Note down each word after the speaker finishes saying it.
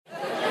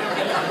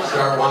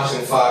start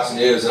watching Fox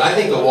News, and I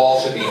think the wall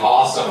should be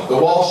awesome. The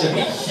wall should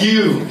be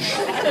huge.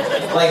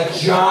 Like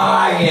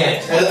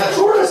giant. A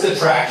tourist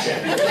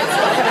attraction.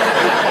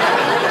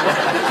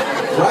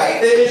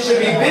 Right? It should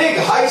be big,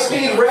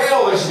 high-speed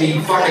rail. There should be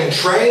fucking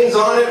trains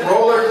on it,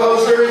 roller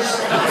coasters,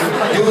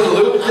 doing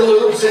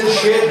loop-de-loops and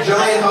shit,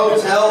 giant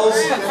hotels,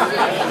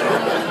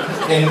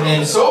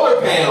 and solar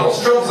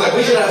panels. Trump's like,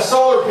 we should have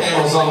solar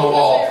panels on the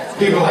wall.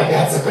 People are like,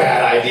 that's a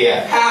bad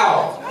idea.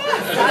 How?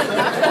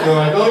 They're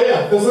like, oh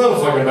yeah, that's not a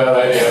fucking bad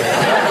idea.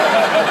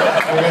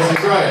 I guess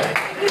he's right.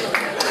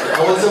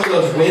 I want some of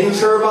those wind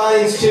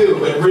turbines too,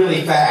 but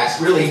really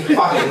fast, really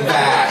fucking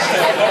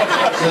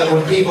fast. So that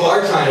when people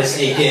are trying to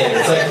sneak in,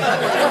 it's like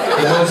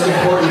the most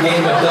important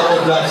game of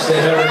double dutch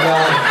they've ever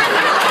done.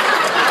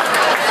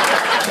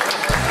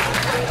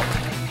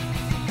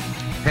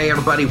 Hey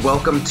everybody,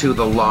 welcome to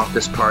the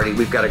Loftus Party.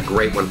 We've got a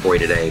great one for you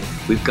today.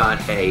 We've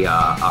got a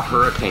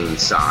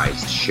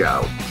hurricane-sized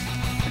show.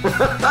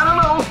 I don't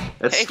know.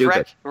 That's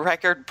stupid.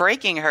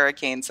 Record-breaking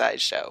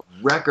hurricane-sized show.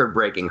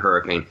 Record-breaking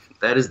hurricane.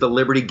 That is the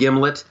Liberty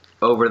Gimlet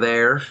over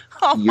there.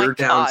 Oh You're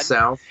down God.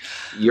 south.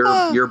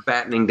 You're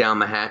battening down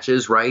the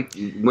hatches, right?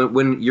 When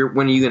are you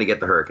going to get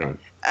the hurricane?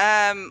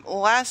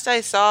 Last I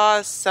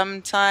saw,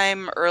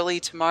 sometime early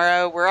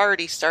tomorrow. We're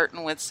already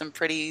starting with some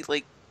pretty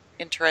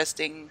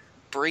interesting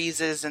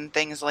breezes and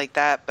things like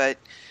that, but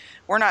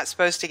we're not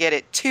supposed to get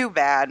it too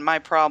bad. My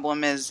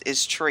problem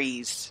is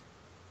trees.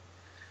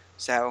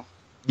 So.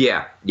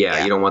 Yeah.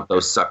 You don't want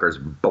those suckers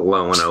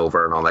blowing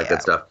over and all that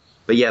good stuff.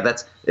 But yeah,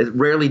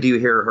 rarely do you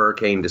hear a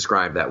hurricane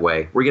described that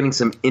way. We're getting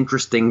some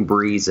interesting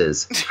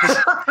breezes.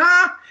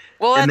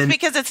 Well, that's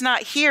because it's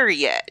not here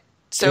yet.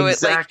 So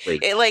exactly.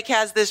 it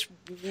has this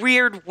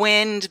weird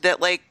wind that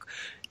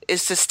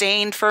is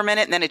sustained for a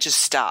minute and then it just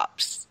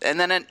stops. And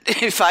then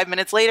 5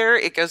 minutes later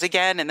it goes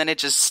again and then it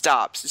just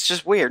stops. It's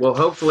just weird. Well,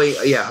 hopefully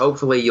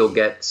you'll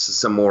get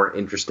some more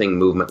interesting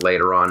movement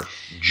later on.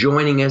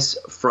 Joining us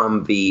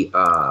from the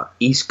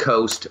East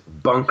Coast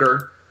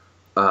bunker,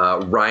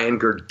 Ryan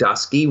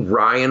Girdusky.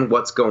 Ryan,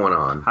 what's going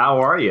on?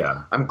 How are you?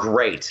 I'm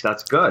great.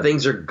 That's good.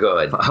 Things are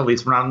good. At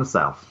least we're not in the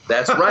South.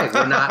 That's right.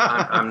 We're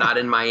not. I'm not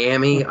in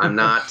Miami. I'm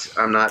not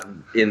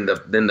in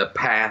the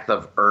path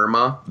of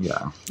Irma.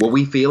 Yeah. Will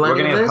we feel any of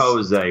this? We're gonna have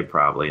Jose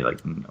probably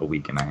in a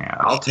week and a half.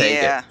 I'll take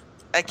it. Yeah,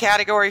 a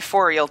Category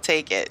 4, you'll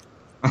take it.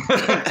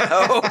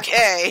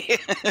 Okay.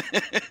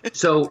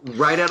 So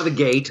right out of the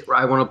gate,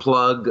 I want to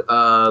plug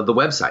the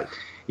website.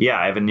 Yeah,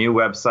 I have a new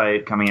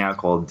website coming out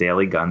called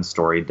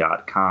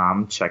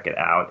dailygunstory.com. Check it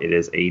out. It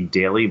is a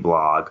daily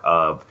blog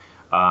of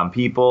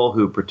people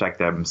who protect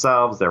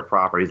themselves, their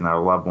properties, and their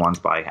loved ones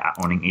by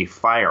owning a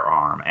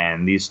firearm.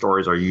 And these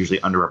stories are usually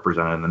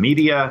underrepresented in the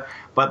media,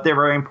 but they're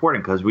very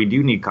important because we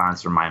do need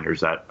constant reminders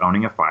that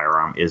owning a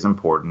firearm is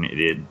important.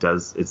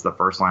 It's the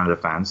first line of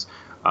defense.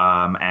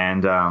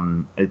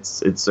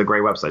 It's a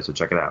great website, so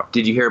check it out.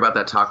 Did you hear about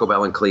that Taco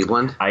Bell in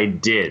Cleveland? I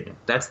did.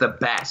 That's the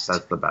best.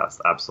 That's the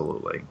best,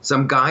 absolutely.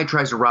 Some guy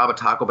tries to rob a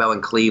Taco Bell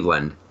in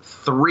Cleveland.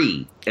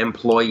 3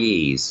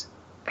 employees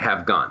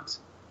have guns.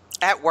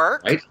 At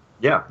work? Right?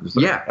 Yeah. And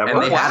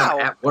they had them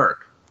at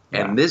work.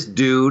 Yeah. And this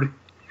dude,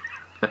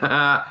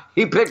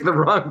 he picked the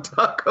wrong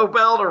Taco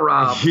Bell to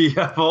rob.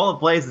 Yeah, of all the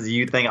places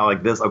you think,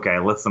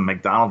 listen,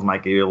 McDonald's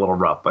might get you a little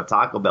rough, but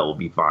Taco Bell will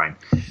be fine.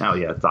 Oh,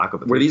 yeah, Taco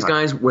Bell. Were these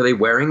guys, were they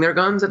wearing their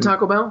guns at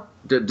Taco Bell?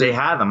 They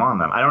had them on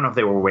them. I don't know if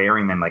they were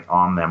wearing them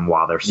on them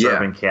while they're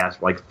serving cash,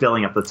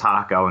 filling up the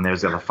taco, and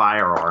there's a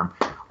firearm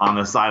on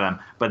the side of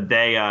them. But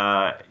they,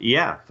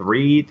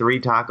 three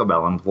Taco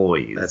Bell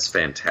employees. That's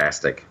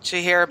fantastic. Did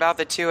you hear about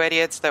the 2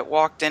 idiots that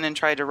walked in and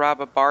tried to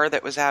rob a bar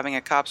that was having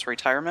a cop's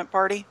retirement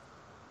party?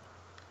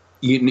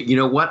 You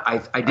know what? I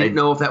didn't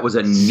know if that was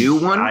a new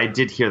one. I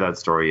did hear that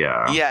story,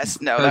 yeah. Yes,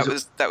 no,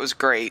 that was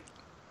great.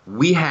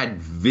 We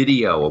had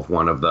video of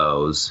one of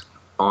those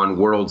on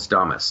World's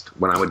Dumbest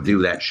when I would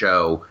do that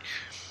show,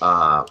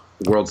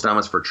 World's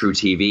Dumbest for True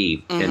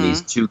TV, and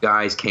these 2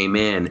 guys came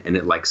in,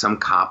 and some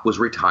cop was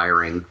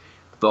retiring.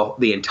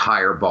 The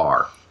entire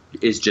bar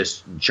is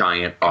just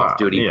giant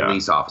off-duty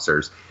police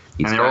officers.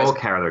 And they all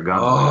carry their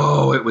guns.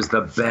 Oh, it was the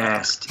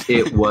best.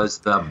 It was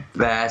the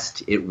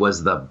best. It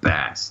was the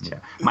best. Yeah.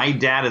 My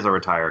dad is a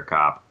retired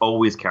cop,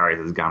 always carries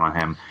his gun on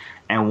him.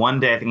 And one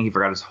day I think he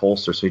forgot his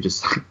holster, so he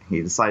decided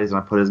he's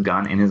going to put his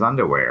gun in his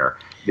underwear.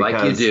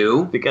 Like you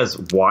do. Because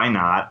why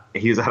not?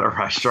 He was at a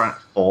restaurant,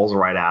 falls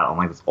right out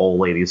on this old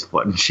lady's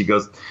foot, and she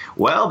goes,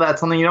 "Well, that's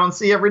something you don't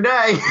see every day."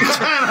 And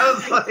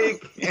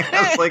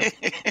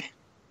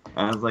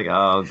I was like,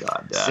 oh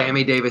God, Dad.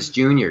 Sammy Davis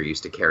Jr.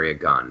 used to carry a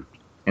gun.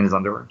 In his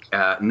underwear?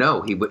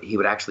 No, he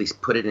would actually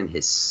put it in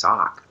his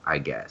sock, I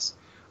guess.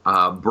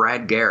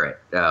 Brad Garrett,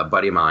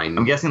 buddy of mine.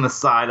 I'm guessing the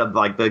side of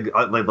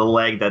the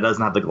leg that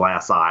doesn't have the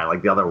glass eye,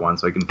 like the other one,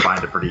 so he can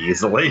find it pretty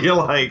easily.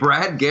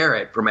 Brad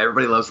Garrett from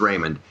Everybody Loves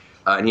Raymond,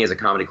 and he has a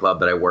comedy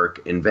club that I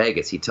work in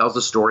Vegas. He tells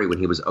a story when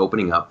he was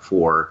opening up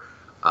for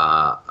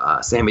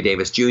Sammy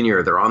Davis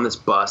Jr. They're on this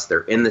bus.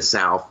 They're in the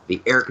South.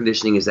 The air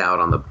conditioning is out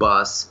on the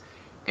bus,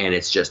 and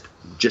it's just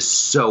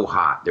so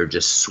hot. They're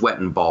just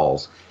sweating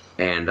balls.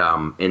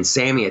 And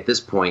Sammy at this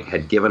point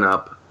had given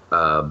up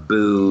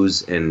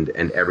booze and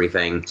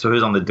everything. So he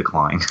was on the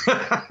decline.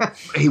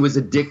 He was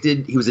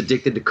addicted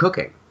to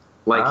cooking.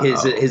 Like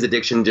his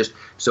addiction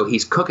so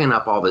he's cooking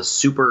up all this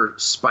super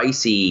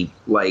spicy,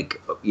 like,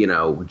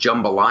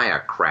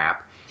 jambalaya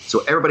crap.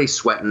 So everybody's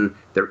sweating.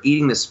 They're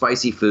eating this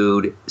spicy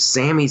food.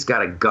 Sammy's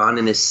got a gun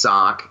in his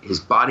sock. His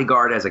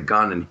bodyguard has a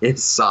gun in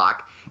his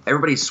sock.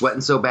 Everybody's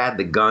sweating so bad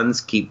the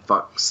guns keep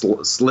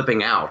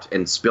slipping out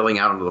and spilling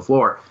out onto the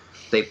floor.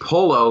 They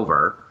pull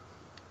over,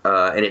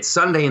 and it's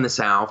Sunday in the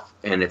South,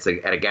 and it's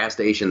at a gas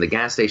station. The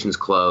gas station's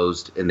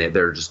closed, and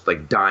they're just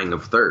like dying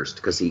of thirst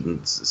because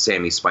eating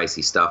Sammy's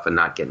spicy stuff and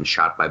not getting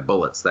shot by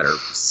bullets that are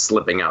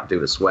slipping out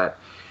due to sweat.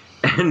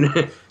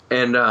 And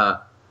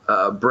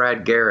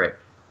Brad Garrett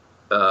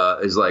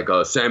is like,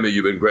 Sammy,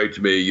 you've been great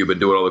to me. You've been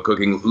doing all the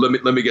cooking.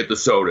 Let me get the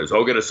sodas.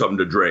 I'll get us something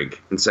to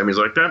drink. And Sammy's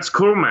like, that's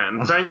cool,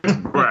 man. Thanks,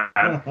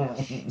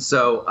 Brad.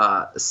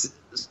 So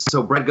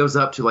Brad goes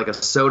up to like a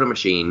soda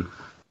machine,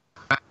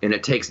 and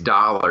it takes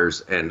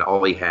dollars, and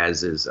all he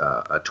has is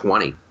a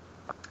 20.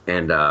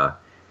 And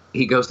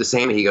he goes to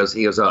Sammy. He goes,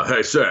 hey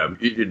Sam,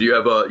 do you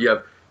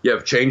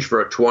have change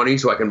for a 20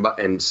 so I can buy?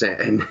 And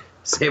Sammy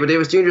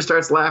Davis Jr.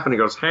 starts laughing. He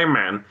goes, hey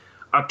man,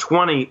 a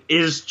 20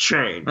 is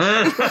change.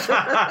 That's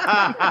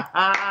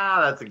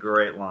a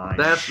great line.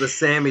 That's the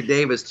Sammy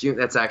Davis Jr.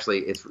 It's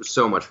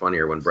so much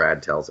funnier when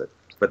Brad tells it.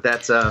 But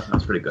that's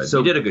pretty good. So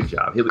you did a good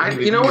job. I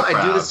do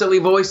the silly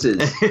voices.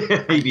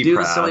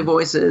 The silly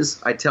voices.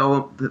 I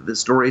tell the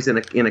stories in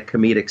a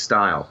comedic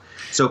style.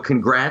 So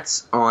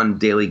congrats on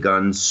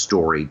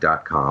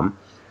DailyGunStory.com.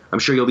 I'm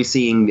sure you'll be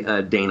seeing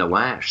Dana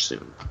Lash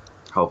soon.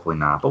 Hopefully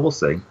not, but we'll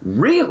see.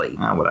 Really?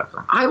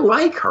 Whatever. I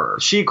like her.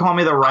 She called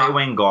me the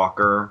right-wing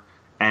gawker,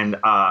 and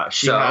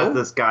she has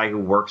this guy who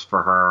works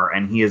for her,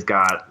 and he has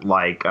got,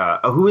 like,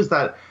 who is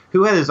that?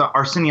 Who has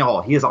Arsenio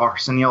Hall? He has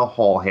Arsenio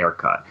Hall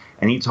haircut.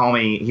 And he told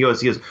me, he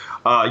goes,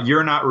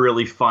 you're not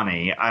really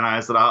funny. And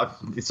I said,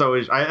 he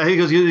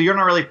goes, you're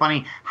not really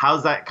funny.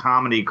 How's that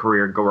comedy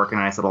career working?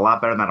 And I said, a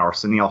lot better than that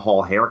Arsenio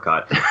Hall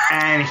haircut.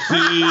 And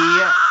he,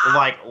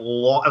 it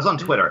was on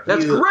Twitter.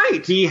 That's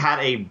great. He had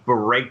a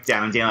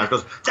breakdown, and Dana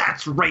goes,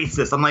 that's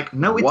racist. I'm like,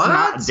 no, it's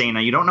not,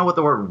 Dana. You don't know what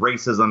the word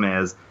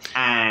racism is.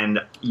 And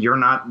you're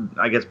not,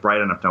 I guess,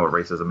 bright enough to know what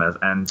racism is.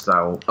 And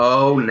so.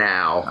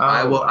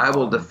 I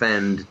will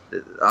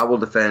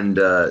defend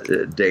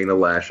Dana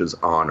Lash's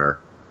honor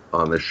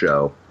on the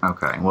show.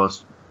 Okay, well,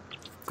 it's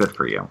good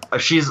for you.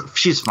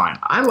 She's fine.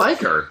 I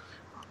like her.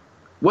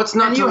 What's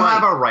not to like? You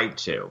have a right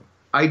to.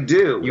 I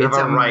do. You have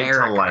a right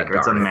to like her.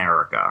 It's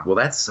America. Well,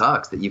 that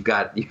sucks that you've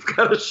got a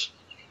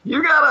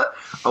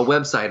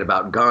website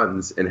about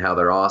guns and how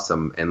they're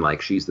awesome, and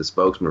like she's the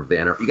spokesman for the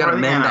NRA. You got to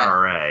mend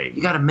that.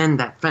 You got to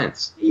mend that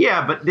fence.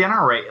 Yeah, but the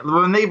NRA.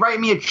 When they write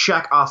me a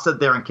check, I'll sit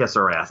there and kiss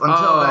her ass.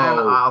 Until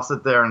then, I'll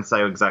sit there and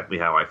say exactly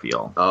how I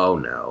feel. Oh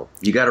no,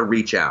 you got to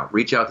reach out.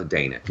 Reach out to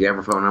Dana. Do you have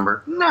her phone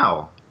number?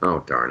 No.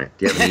 Oh darn it.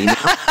 Do you have an email?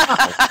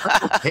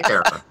 I don't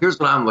care. Here's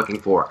what I'm looking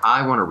for.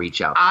 I want to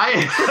reach out.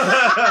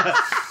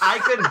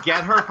 I could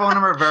get her phone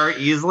number very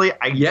easily.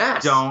 I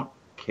don't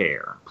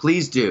care.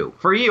 Please do.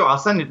 For you, I'll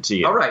send it to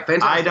you. All right,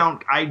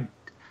 fantastic. I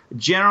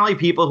generally,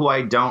 people who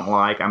I don't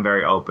like, I'm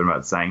very open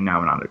about saying, no,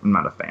 I'm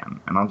not a fan.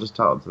 And I'll just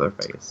tell it to their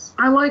face.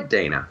 I like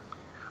Dana.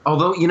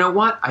 Although, you know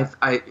what?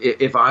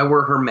 If I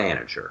were her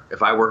manager,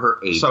 if I were her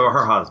agent. So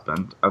her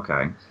husband,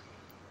 okay.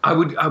 I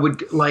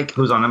would like.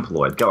 Who's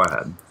unemployed? Go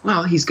ahead.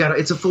 Well,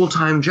 it's a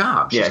full-time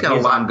job. She's got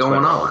a lot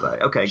going on.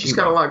 Okay. She's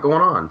got a lot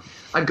going on.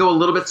 I'd go a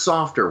little bit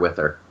softer with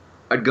her.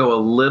 I'd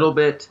go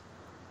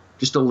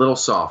just a little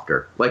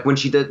softer. Like when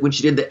she did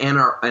the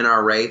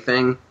NRA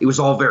thing, it was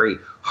all very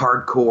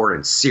hardcore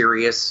and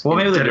serious. Well,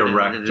 maybe the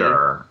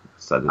director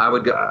said I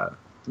would go.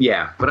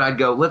 Yeah, but I'd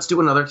go, let's do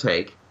another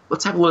take.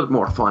 Let's have a little bit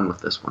more fun with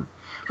this one.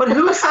 But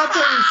who sat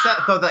there and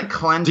thought that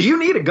clench... Do you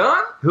need a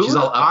gun? Who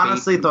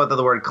honestly thought that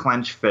the word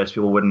clench fist,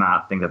 people would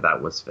not think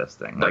that was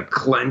fisting. Like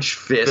clench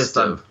fist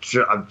of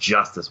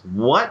justice.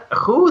 What?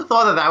 Who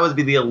thought that would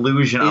be the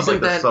illusion of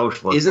the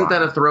socialist Isn't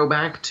that a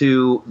throwback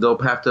to they'll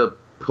have to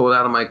pull it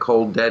out of my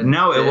cold dead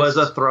No, fist? It was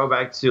a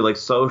throwback to like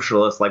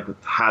socialists like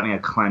having a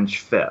clenched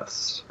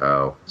fist.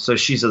 Oh. So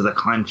she says a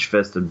clenched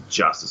fist of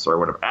justice or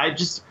whatever.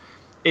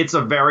 It's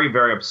a very,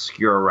 very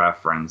obscure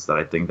reference that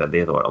I think that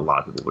they thought a lot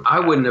of people would. I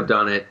wouldn't have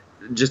done it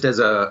just as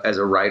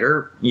a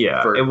writer.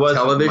 Yeah, for it was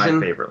television.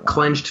 My favorite line.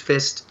 Clenched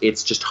fist.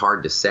 It's just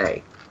hard to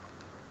say.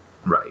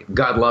 Right.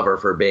 God love her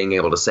for being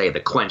able to say the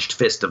clenched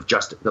fist of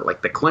justice,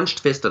 like the clenched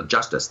fist of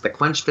justice, the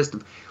clenched fist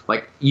of,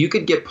 like, you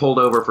could get pulled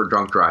over for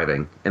drunk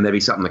driving and there'd be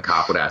something the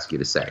cop would ask you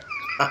to say.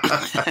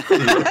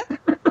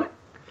 The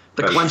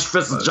clenched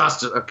fist of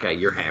justice. Okay,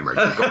 you're hammered.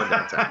 You're going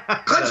downtown.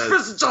 Clenched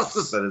fist of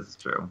justice. That is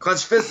true.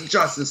 Clenched fist of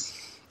justice.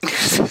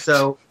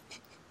 So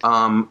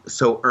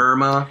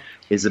Irma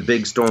is a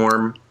big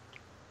storm,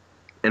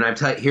 and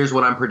here's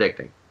what I'm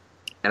predicting,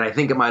 and I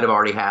think it might have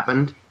already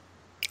happened,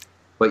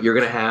 but you're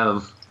gonna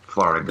have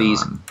Florida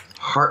these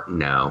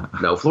no,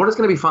 Florida's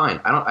gonna be fine.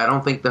 I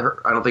don't think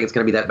it's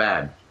gonna be that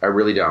bad. I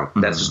really don't.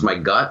 Mm-hmm. That's just my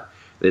gut.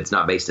 It's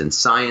not based in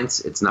science.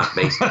 It's not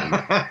based in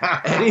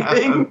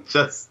anything.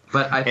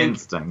 But I think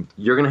instinct.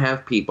 You're going to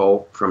have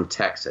people from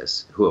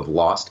Texas who have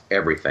lost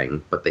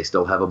everything, but they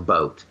still have a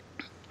boat,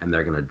 and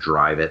they're going to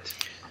drive it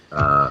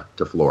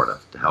to Florida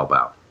to help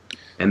out.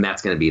 And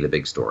that's going to be the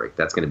big story.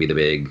 That's going to be the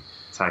big...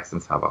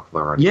 Texans have a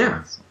Florida.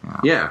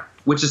 Yeah.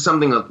 Which is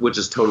something which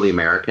is totally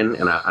American,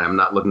 and I'm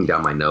not looking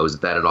down my nose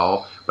at that at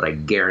all, but I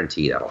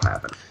guarantee that'll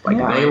happen. Like,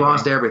 they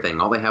lost everything.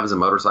 All they have is a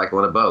motorcycle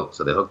and a boat.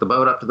 So they hook the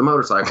boat up to the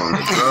motorcycle and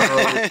they drove.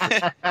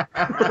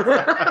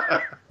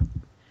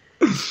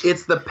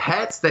 It's the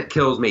pets that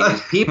kills me.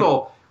 These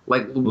people...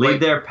 leave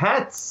their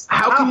pets.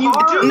 How can you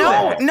do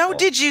that? No,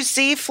 did you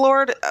see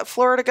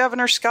Florida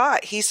Governor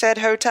Scott? He said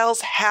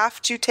hotels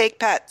have to take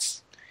pets.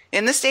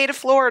 In the state of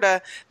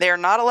Florida, they are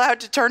not allowed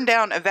to turn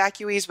down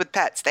evacuees with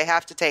pets. They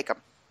have to take them.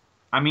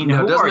 I mean,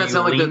 who are you,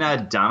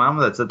 Lena Dunham,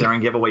 that sit there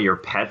and give away your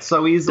pet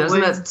so easily?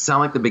 Doesn't that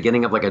sound like the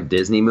beginning of like a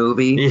Disney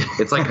movie? Yeah.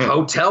 It's like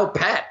Hotel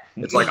Pet.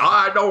 It's like,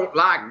 I don't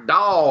like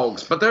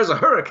dogs, but there's a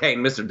hurricane,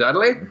 Mr.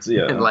 Dudley.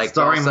 Yeah. And like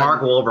starring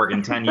Mark Wahlberg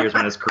in 10 years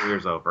when his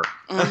career's over.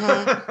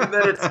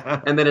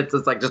 Mm-hmm. and then it's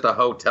like just a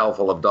hotel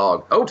full of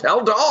dogs.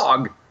 Hotel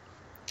dog.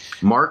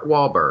 Mark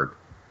Wahlberg.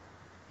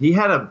 He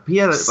had a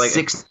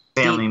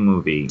family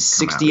movie.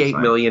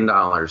 $68 million.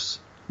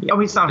 Oh,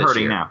 he's not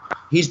hurting now.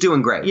 He's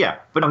doing great. Yeah,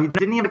 but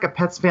didn't he have like a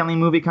Pets Family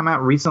movie come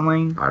out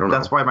recently? I don't know.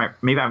 That's why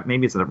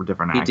maybe it's a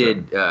different actor. He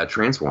did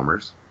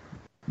Transformers.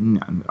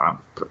 No,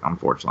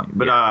 unfortunately,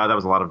 but that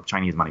was a lot of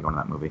Chinese money going to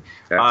that movie.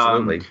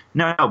 Absolutely.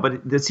 No,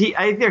 but does he?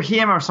 Either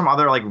him or some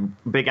other like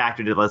big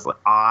actor did this like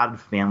odd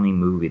family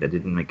movie that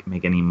didn't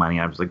make any money.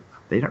 I was like,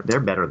 they're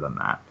better than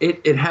that.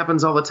 It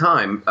happens all the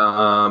time.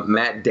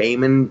 Matt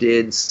Damon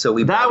did. So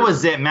we. That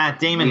was it. Matt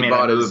Damon made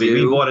a movie.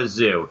 We bought a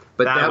zoo.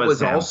 But that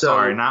was him. Also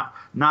sorry,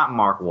 not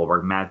Mark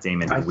Wahlberg. Matt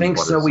Damon. I think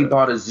so. We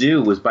bought a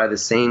zoo was by the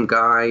same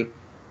guy.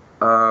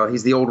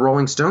 He's the old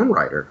Rolling Stone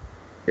writer,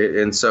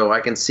 and so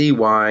I can see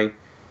why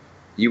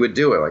you would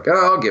do it. Like,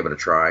 oh, I'll give it a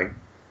try.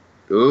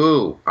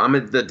 Ooh, I'm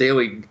at the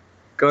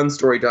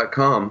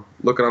dailygunstory.com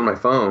looking on my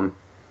phone.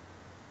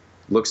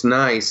 Looks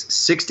nice.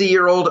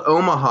 60-year-old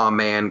Omaha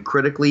man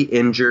critically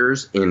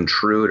injures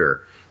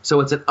intruder.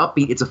 So it's an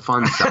upbeat, it's a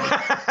fun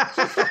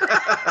site.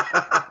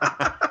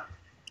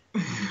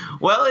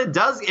 Well, it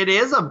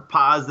is a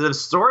positive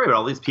story about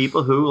all these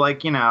people who,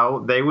 like, you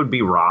know, they would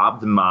be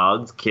robbed,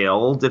 mugged,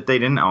 killed if they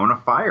didn't own a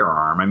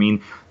firearm. I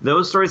mean,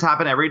 those stories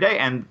happen every day,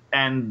 and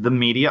the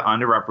media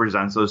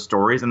underrepresents those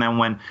stories. And then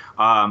when,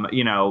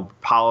 you know,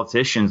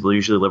 politicians,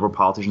 usually liberal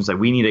politicians, say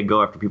we need to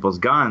go after people's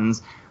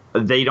guns,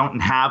 they don't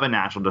have a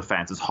natural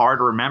defense. It's hard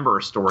to remember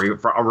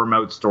a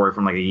remote story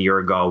from like a year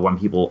ago when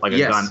people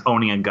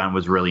owning a gun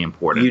was really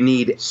important. You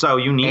need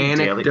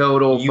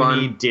anecdotal, you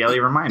need daily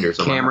reminders.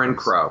 Cameron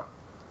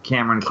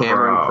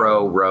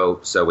Crowe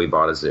wrote So We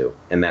Bought a Zoo,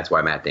 and that's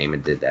why Matt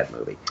Damon did that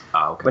movie.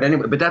 Oh, okay. But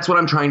anyway, that's what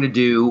I'm trying to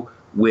do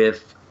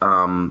with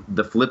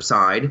the flip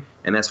side,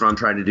 and that's what I'm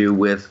trying to do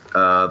with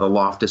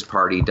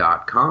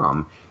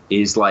theloftusparty.com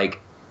is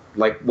like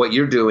what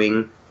you're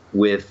doing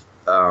with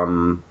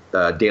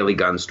Daily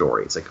Gun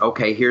Story. It's like,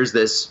 okay, here's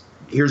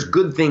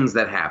good things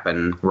that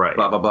happen, right?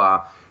 Blah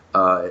blah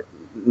blah.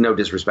 No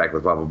disrespect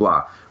with blah blah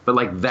blah, but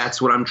like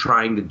that's what I'm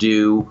trying to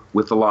do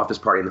with the Loftus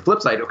Party. And the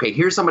flip side, okay,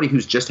 here's somebody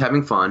who's just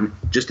having fun,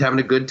 just having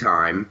a good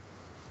time,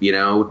 you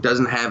know,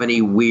 doesn't have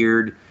any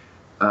weird.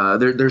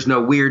 There's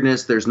no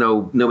weirdness.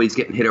 Nobody's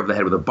getting hit over the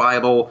head with a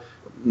Bible.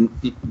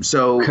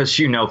 So, because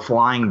you know,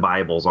 flying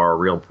Bibles are a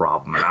real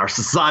problem in our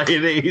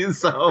society.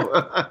 So,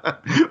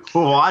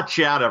 watch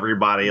out,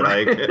 everybody!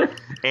 Right. Like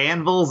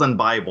anvils and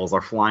Bibles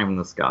are flying from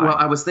the sky. Well,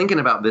 I was thinking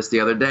about this the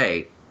other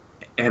day,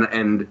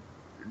 and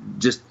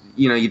just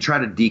you know, you try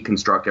to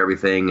deconstruct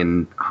everything,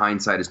 and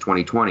hindsight is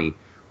 20/20.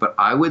 But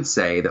I would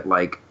say that,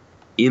 like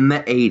in the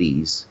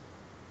 80s,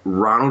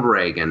 Ronald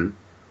Reagan,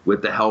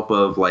 with the help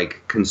of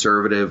like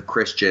conservative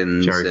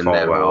Christians Jerry and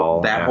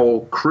Falwell, that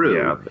whole crew.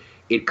 Yeah.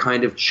 It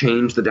kind of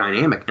changed the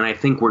dynamic, and I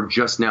think we're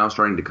just now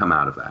starting to come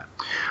out of that.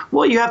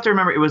 Well, you have to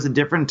remember it was a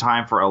different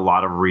time for a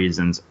lot of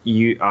reasons.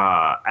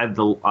 At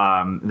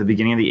the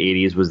beginning of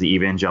the 80s was the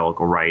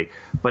evangelical right,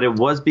 but it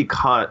was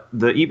because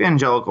the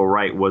evangelical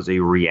right was a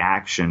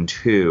reaction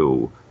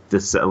to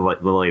the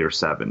later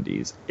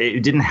 70s.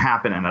 It didn't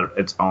happen in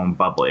its own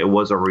bubble. It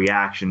was a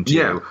reaction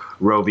to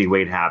Roe v.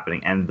 Wade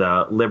happening. And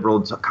the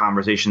liberal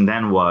conversation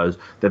then was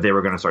that they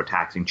were going to start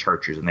taxing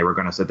churches, and they were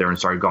going to sit there and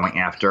start going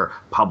after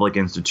private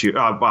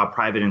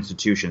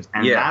institutions.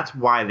 And that's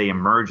why they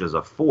emerged as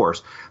a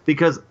force,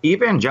 because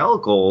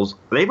evangelicals,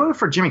 they voted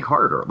for Jimmy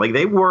Carter. Like,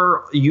 they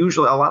were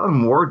usually, a lot of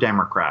them were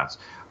Democrats.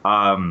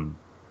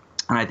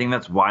 And I think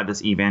that's why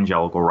this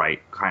evangelical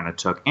right kind of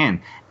took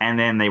in. And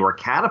then they were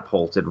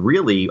catapulted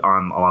really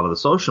on a lot of the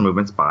social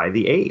movements by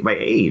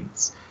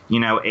AIDS. You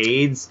know,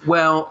 AIDS.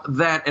 Well,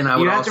 that, and I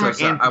would also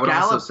say,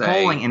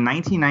 polling in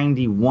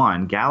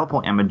 1991, Gallup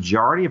polling, a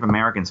majority of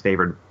Americans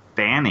favored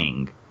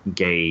banning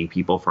gay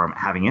people from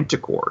having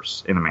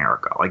intercourse in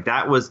America. Like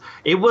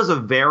it was a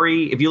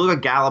very, if you look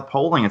at Gallup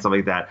polling and stuff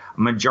like that,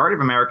 majority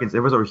of Americans,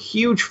 there was a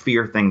huge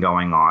fear thing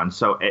going on.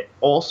 So it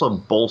also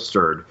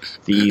bolstered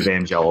the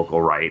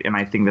evangelical right. And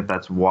I think that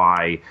that's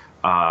why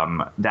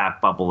that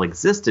bubble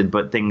existed,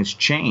 but things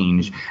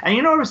change. And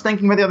you know what I was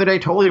thinking about the other day?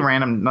 Totally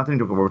random, nothing to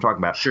do with what we're talking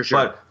about. Sure.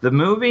 But the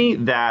movie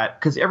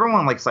because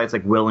everyone like cites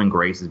like Will and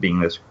Grace as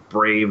being this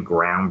brave,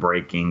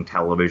 groundbreaking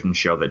television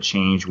show that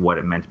changed what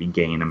it meant to be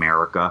gay in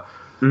America.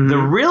 Mm-hmm. The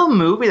real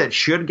movie that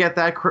should get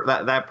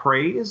that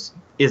praise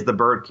is The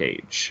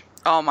Birdcage.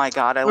 Oh my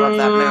God, I love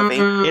that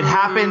movie. It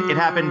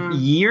happened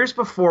years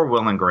before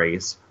Will and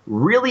Grace.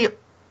 Really, it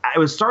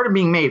was started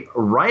being made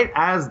right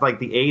as like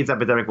the AIDS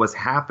epidemic was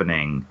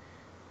happening.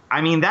 I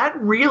mean,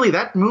 that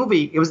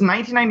movie, it was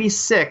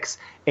 1996.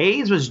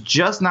 AIDS was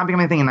just not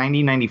becoming a thing in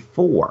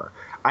 1994.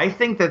 I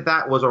think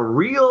that was a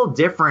real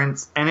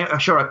difference, and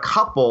it showed a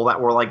couple that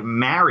were like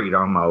married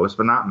almost,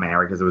 but not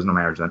married because there was no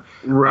marriage then.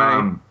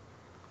 Right.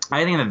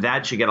 I think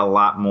that should get a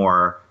lot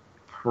more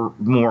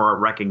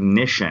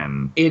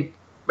recognition.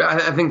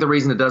 I think the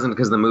reason it doesn't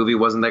because the movie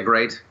wasn't that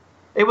great.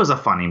 It was a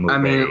funny movie. I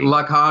mean,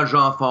 La Cage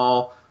aux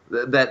Folles,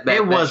 that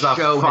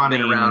show had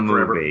been around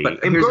forever. But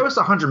it grossed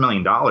 $100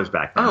 million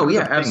back then. Oh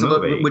yeah,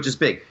 absolutely, which is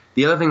big.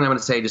 The other thing I'm going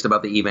to say just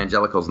about the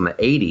evangelicals in the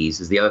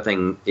 80s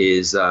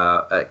is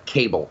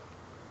cable.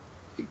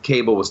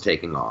 Cable was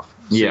taking off.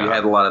 So you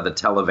had a lot of the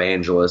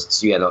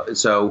televangelists.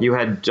 You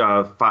had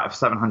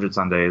 700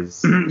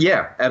 Sundays.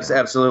 Yeah,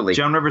 absolutely.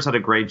 Joan Rivers had a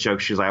great joke.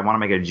 She was like, I want to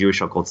make a Jewish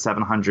show called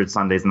 700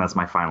 Sundays, and that's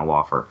my final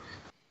offer.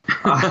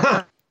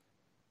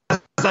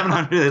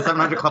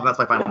 700 Club, that's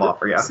my final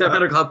offer, yeah.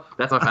 700 Club,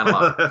 that's my final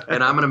offer.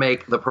 And I'm going to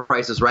make the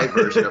Price is Right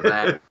version of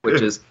that,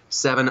 which is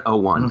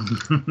 701.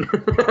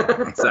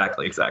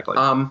 Exactly.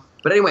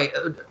 But anyway,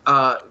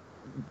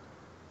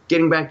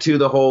 getting back to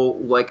the whole,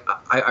 like,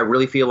 I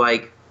really feel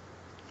like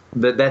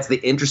that's the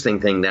interesting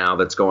thing now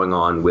that's going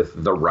on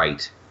with the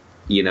right,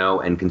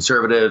 and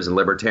conservatives and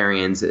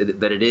libertarians,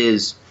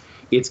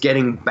 it's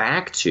getting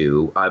back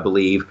to, I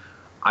believe,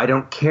 I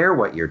don't care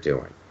what you're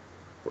doing.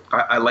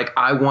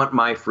 I want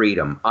my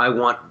freedom. I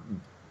want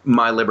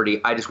my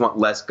liberty. I just want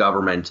less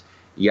government,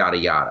 yada,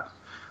 yada.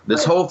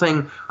 This whole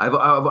thing, I've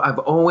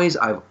always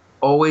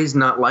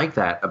not liked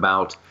that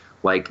about,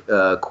 like,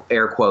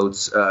 air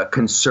quotes,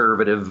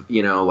 conservative,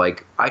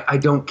 I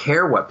don't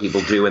care what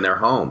people do in their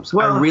homes.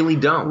 I really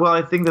don't. Well,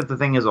 I think that the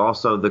thing is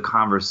also the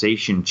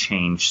conversation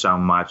changed so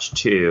much,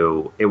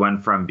 too. It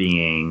went from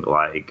being,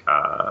 like,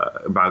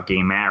 about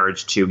gay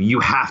marriage to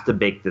you have to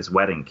bake this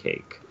wedding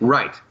cake.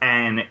 Right.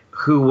 And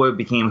who were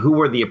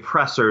the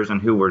oppressors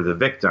and who were the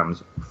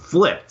victims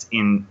flipped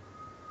in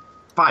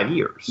 5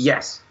 years.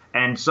 Yes.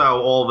 And so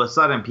all of a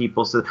sudden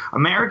people said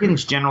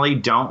Americans generally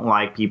don't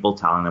like people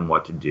telling them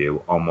what to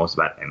do almost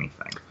about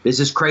anything. This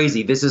is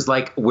crazy. This is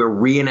like we're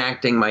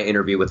reenacting my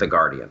interview with The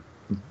Guardian.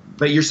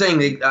 But you're saying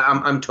that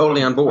I'm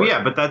totally on board.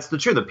 Yeah, but that's the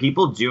truth. The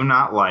people do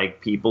not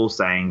like people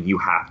saying you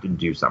have to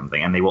do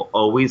something, and they will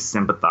always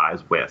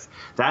sympathize with.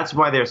 That's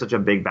why there's such a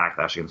big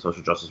backlash against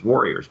social justice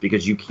warriors,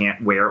 because you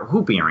can't wear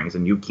hoop earrings,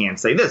 and you can't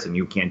say this, and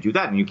you can't do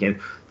that, and you can't.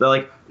 They're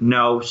like,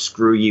 no,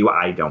 screw you,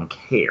 I don't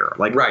care.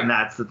 Like, right. And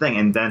that's the thing,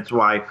 and that's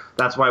why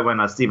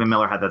when Stephen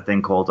Miller had that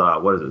thing called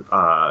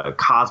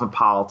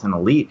Cosmopolitan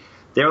Elite.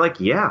 They're like,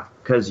 yeah,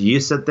 because you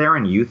sit there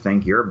and you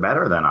think you're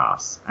better than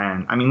us.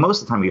 And I mean,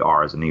 most of the time we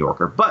are as a New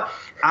Yorker. But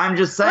I'm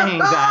just saying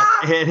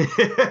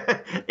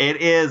that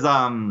it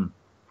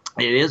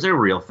is a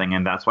real thing.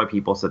 And that's why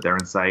people sit there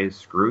and say,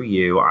 screw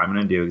you, I'm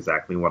going to do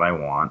exactly what I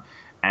want.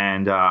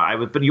 And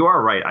but you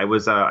are right. I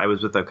was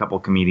with a couple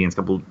comedians,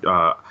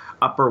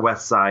 Upper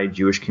West Side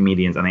Jewish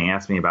comedians, and they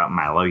asked me about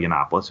Milo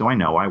Yiannopoulos, who I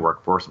know I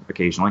work for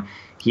occasionally.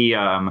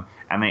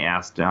 And they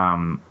asked,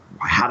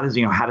 how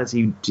does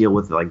he deal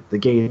with like the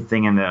gay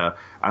thing and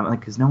I'm like,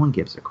 because no one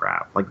gives a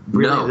crap. Like,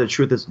 really, no. The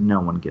truth is, no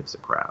one gives a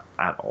crap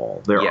at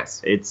all.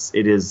 Yes, it's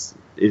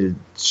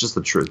just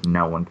the truth.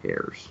 No one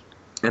cares,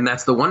 and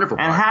that's the wonderful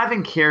part. And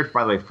haven't cared,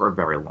 by the way, for a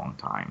very long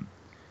time.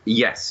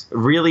 Yes.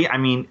 Really, I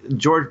mean,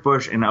 George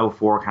Bush in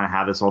 2004 kind of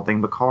had this whole thing,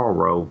 but Karl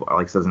Rove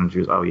says in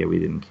interviews, oh, yeah, we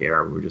didn't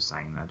care. We were just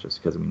saying that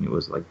just because we knew it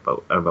was like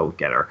a vote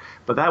getter.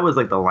 But that was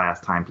like the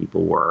last time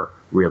people were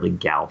really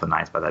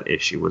galvanized by that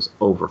issue was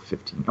over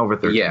 13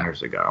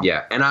 years ago.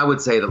 Yeah, and I would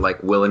say that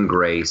like Will and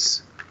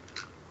Grace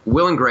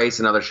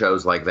and other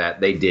shows like that,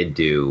 they did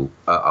do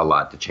a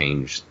lot to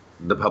change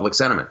the public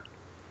sentiment.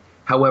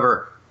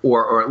 However,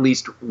 or at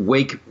least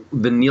wake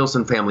the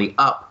Nielsen family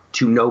up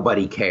to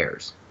nobody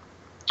cares.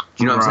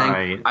 Do you know what I'm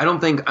saying? I don't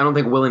think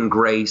Will and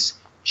Grace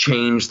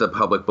changed the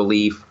public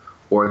belief,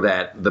 or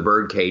that the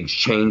Birdcage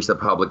changed the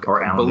public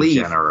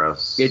belief.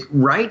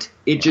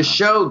 It just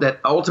showed that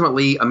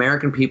ultimately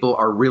American people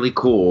are really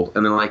cool,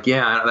 and they're like,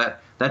 yeah,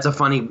 That's a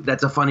funny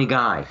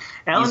guy.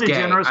 Ellen He's gay.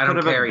 DeGeneres I don't could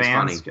have care. He's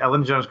funny. advanced.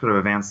 Ellen DeGeneres could have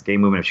advanced the gay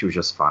movement if she was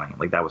just funny.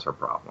 Like, that was her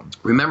problem.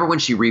 Remember when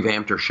she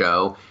revamped her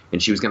show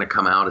and she was going to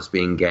come out as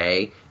being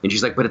gay, and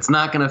she's like, "But it's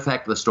not going to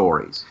affect the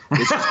stories.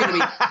 It's just going to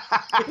be,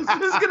 it's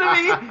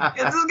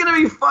just going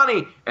to be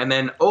funny." And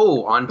then,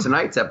 on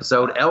tonight's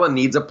episode, Ellen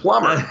needs a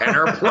plumber, and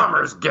her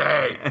plumber's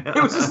gay.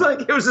 It was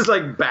just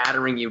like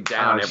battering you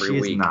down every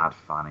week. She's not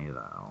funny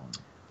though.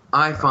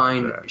 I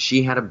find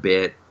she had a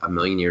bit a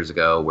million years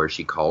ago where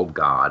she called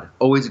God.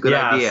 Always a good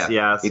idea.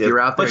 Yes, if you're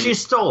out there, but she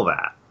stole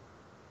that.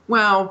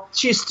 Well,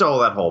 she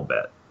stole that whole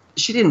bit.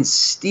 She didn't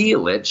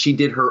steal it. She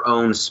did her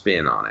own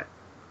spin on it.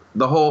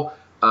 The whole,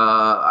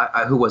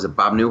 who was it?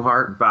 Bob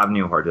Newhart. Bob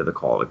Newhart did the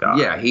call to God.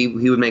 Yeah, he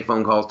would make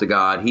phone calls to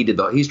God. He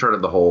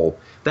started the whole.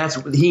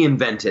 He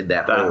invented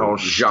that whole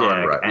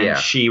genre. Shtick, and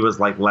she was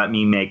like, "Let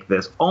me make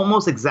this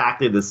almost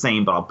exactly the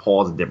same, but I'll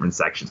pause in different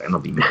sections, and it'll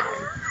be mine."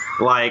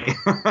 Like,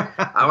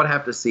 I would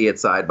have to see it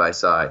side by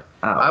side.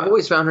 I've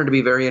always found her to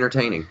be very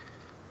entertaining.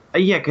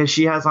 Yeah, because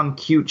she has on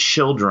cute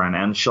children,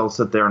 and she'll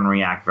sit there and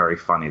react very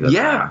funny to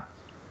them.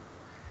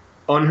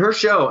 On her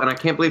show, and I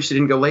can't believe she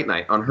didn't go late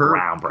night. On her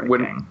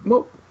groundbreaking.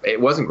 Well, it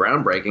wasn't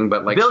groundbreaking,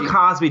 but like Bill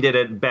Cosby did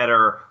it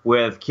better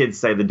with Kids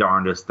Say the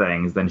Darndest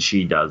Things than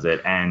she does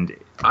it. And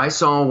I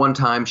saw one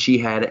time she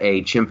had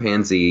a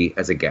chimpanzee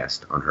as a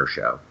guest on her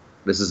show.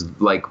 This is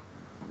like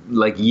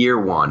year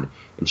one,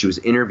 and she was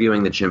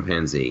interviewing the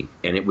chimpanzee,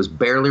 and it was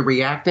barely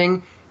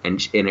reacting,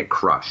 and it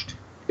crushed.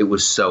 It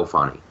was so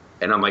funny,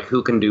 and I'm like,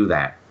 who can do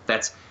that?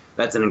 That's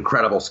an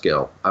incredible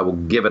skill. I will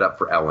give it up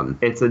for Ellen.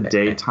 It's a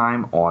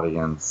daytime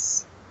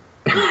audience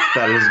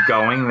that is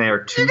going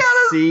there to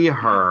see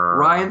her.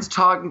 Ryan's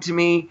talking to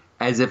me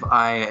as if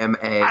I am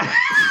a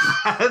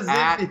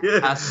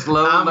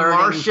slow learning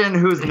Martian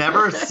who's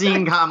never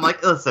seen. I'm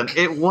like, listen,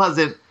 it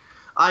wasn't.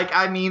 Like,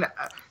 I mean,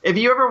 if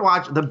you ever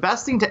watch, the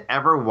best thing to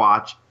ever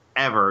watch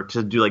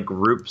to do like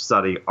group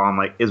study on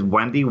like is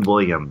Wendy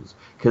Williams,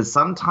 because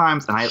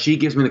sometimes she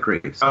gives me the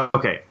creeps.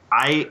 Okay,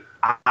 I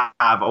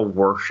have a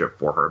worship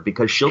for her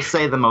because she'll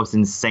say the most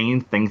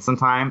insane things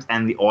sometimes,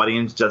 and the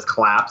audience just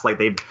claps like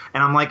and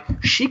I'm like,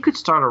 she could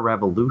start a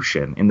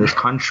revolution in this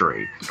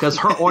country because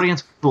her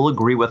audience will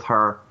agree with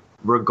her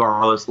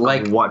regardless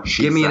of what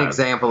she says. Give me an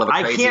example of a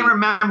crazy... I can't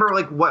remember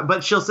like what,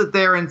 but she'll sit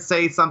there and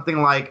say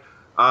something like,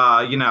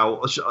 she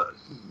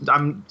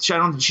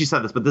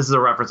said this, but this is a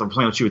reference of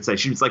something what she would say.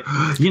 She was like,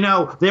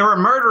 there were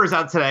murderers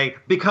out today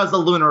because of the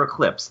lunar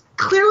eclipse.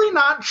 Clearly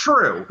not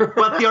true.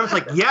 But the audience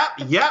like, yep,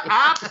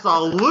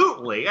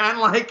 absolutely. And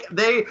like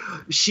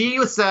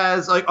she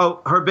says like,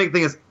 her big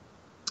thing is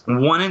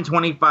 1 in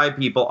 25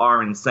 people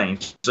are insane.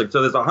 She's like,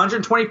 so there's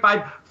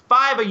 125.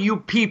 5 of you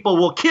people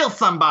will kill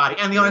somebody.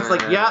 And the audience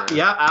like,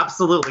 yeah,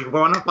 absolutely.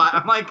 1 in 5.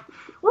 I'm like,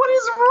 what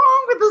is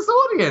wrong with this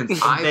audience?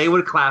 They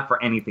would clap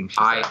for anything she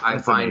said. I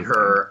find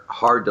her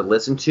hard to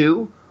listen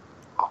to.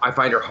 I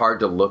find her hard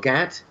to look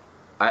at.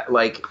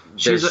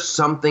 There's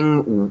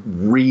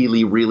something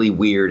really, really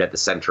weird at the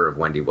center of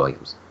Wendy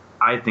Williams.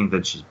 I think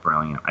that she's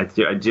brilliant. I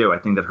do. I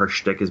think that her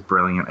shtick is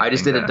brilliant. I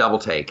just did a double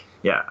take.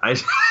 Yeah.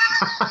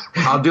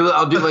 I'll do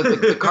like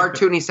the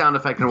cartoony sound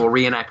effect, and we'll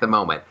reenact the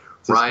moment.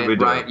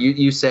 Ryan,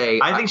 you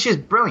say... I think she's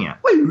brilliant.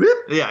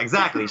 Yeah,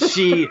 exactly.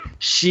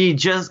 She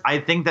just... I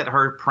think that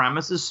her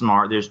premise is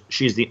smart.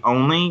 She's the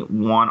only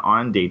one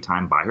on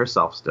daytime by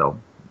herself still.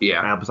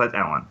 Yeah. Besides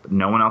Ellen. But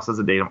no one else has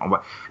a daytime.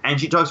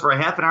 And she talks for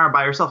a half an hour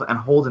by herself and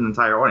holds an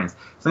entire audience.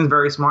 Something's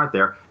very smart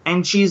there.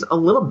 And she's a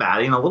little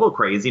batty and a little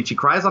crazy. And she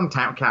cries on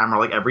camera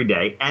like every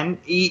day. And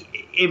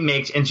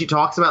and she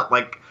talks about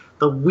like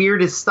the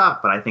weirdest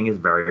stuff, but I think it's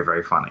very,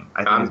 very funny.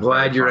 I'm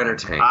glad you're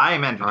entertained. I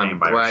am entertained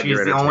by her.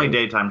 She's the only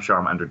daytime show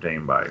I'm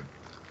entertained by.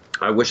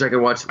 I wish I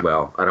could watch...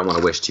 Well, I don't want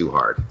to wish too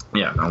hard.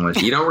 Yeah, don't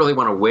wish. You don't really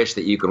want to wish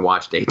that you can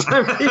watch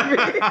daytime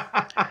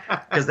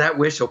TV. Because that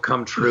wish will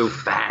come true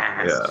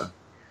fast. Yeah.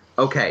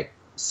 Okay,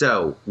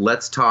 so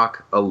let's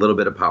talk a little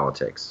bit of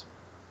politics.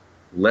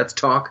 Let's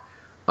talk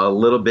a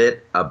little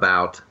bit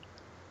about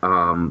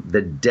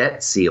the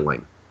debt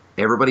ceiling.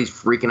 Everybody's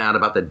freaking out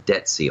about the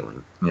debt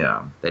ceiling.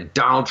 Yeah. That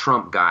Donald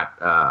Trump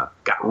got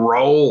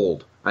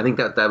rolled. I think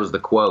that was the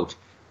quote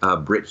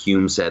Brit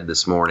Hume said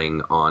this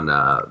morning on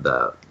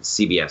the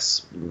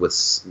CBS.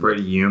 Brit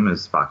Hume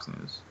is Fox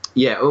News.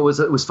 Yeah, it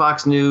was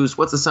Fox News.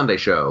 What's the Sunday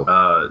show?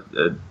 I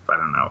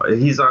don't know.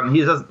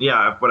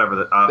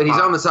 Whatever. But he's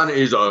on the Sunday.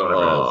 He's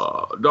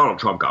Donald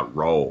Trump got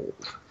rolled.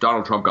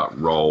 Donald Trump got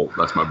rolled.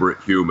 That's my Brit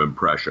Hume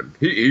impression.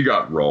 He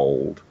got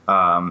rolled.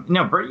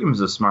 No, Brit Hume's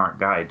a smart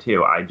guy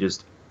too. I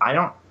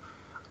don't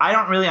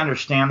really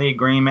understand the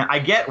agreement. I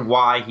get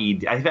why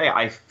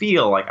I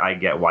feel like I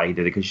get why he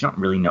did it, because you don't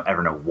really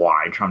ever know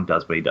why Trump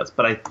does what he does.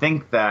 But I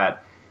think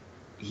that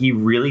he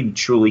really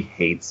truly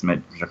hates Mitch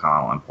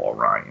McConnell and Paul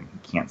Ryan.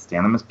 He can't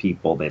stand them as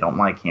people. They don't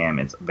like him.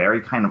 It's very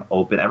kind of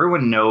open.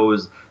 Everyone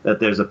knows that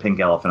there's a pink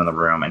elephant in the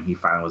room, and he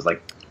finally was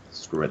like,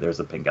 screw it, there's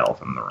a pink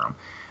elephant in the room.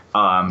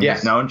 Yes.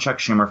 He's known Chuck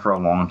Schumer for a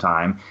long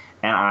time.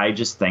 And I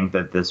just think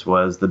that this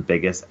was the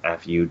biggest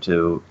FU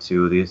to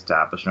the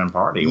establishment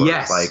party.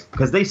 Yes. Like,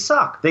 because they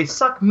suck. They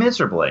suck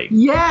miserably.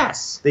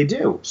 Yes. They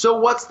do. So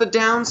what's the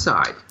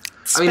downside?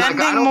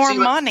 Spending more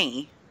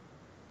money.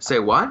 Say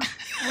what?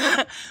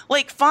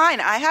 Like, fine,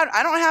 I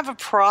don't have a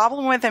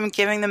problem with him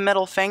giving the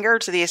middle finger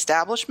to the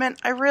establishment.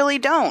 I really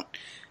don't.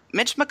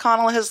 Mitch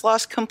McConnell has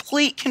lost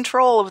complete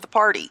control of the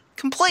party.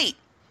 Complete.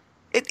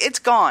 It's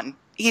gone.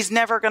 He's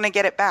never going to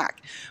get it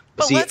back.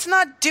 But let's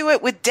not do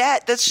it with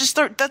debt.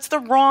 That's the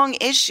wrong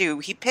issue.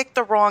 He picked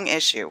the wrong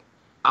issue.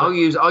 I'll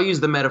use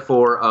the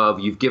metaphor of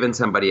you've given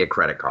somebody a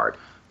credit card,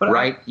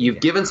 right? You've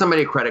given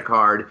somebody a credit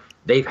card.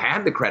 They've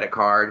had the credit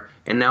card,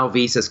 and now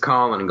Visa's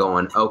calling and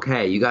going,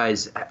 okay, you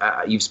guys,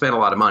 you've spent a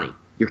lot of money.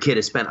 Your kid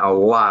has spent a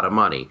lot of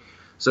money.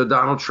 So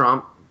Donald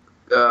Trump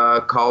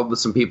called with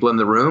some people in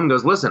the room,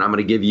 goes, listen, I'm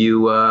going to give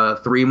you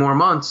 3 more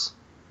months.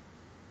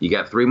 You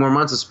got 3 more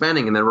months of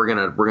spending, and then we're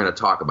gonna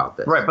talk about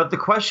this. Right, but the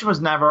question was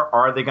never,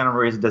 are they going to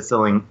raise the debt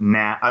ceiling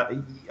now? Are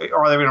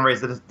they going to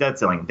raise the debt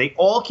ceiling? They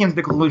all came to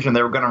the conclusion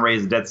they were going to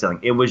raise the debt ceiling.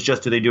 It was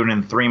just, do they do it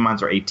in 3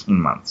 months or 18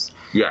 months?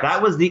 Yes.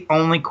 That was the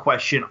only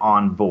question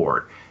on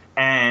board.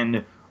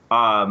 And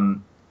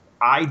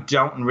I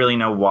don't really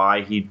know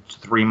why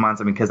 3 months.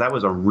 I mean, because that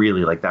was a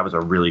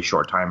really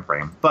short time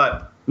frame.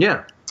 But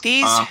yeah.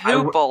 These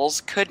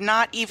hooples could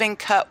not even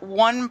cut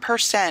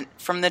 1%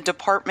 from the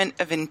Department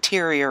of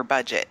Interior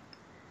budget.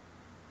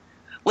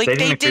 Like, they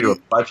didn't agree to a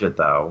budget,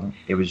 though.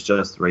 It was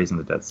just raising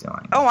the debt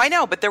ceiling. Oh, I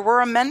know, but there were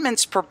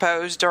amendments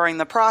proposed during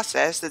the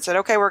process that said,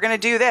 okay, we're going to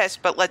do this,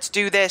 but let's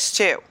do this,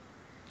 too.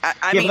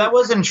 I mean, but that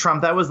wasn't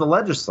Trump. That was the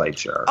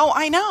legislature. Oh,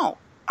 I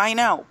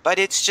know. But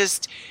it's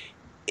just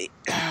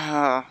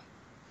bad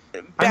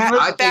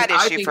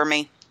issue for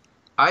me.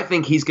 I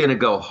think he's going to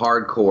go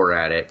hardcore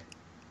at it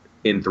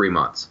in 3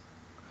 months.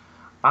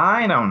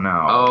 I don't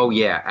know. Oh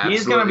yeah, absolutely.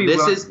 He's gonna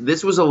be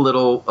this was a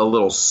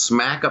little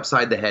smack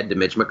upside the head to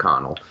Mitch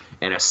McConnell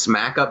and a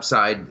smack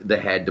upside the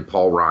head to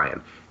Paul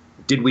Ryan.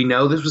 Did we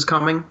know this was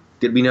coming?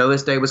 Did we know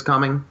this day was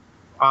coming?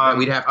 That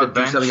we'd have to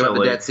do something about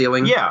the debt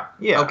ceiling? Yeah.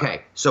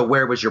 Okay, so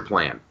where was your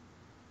plan?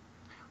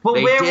 Well,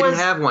 they didn't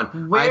have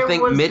one. I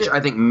think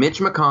Mitch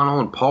McConnell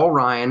and Paul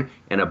Ryan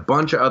and a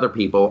bunch of other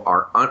people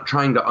are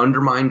trying to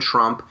undermine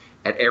Trump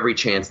at every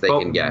chance they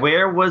can get.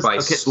 Where was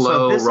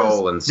slow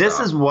roll and stuff?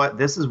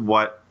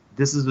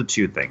 This is the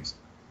two things.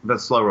 The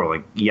slow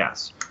rolling,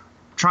 yes.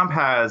 Trump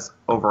has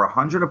over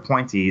 100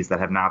 appointees that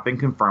have not been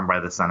confirmed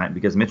by the Senate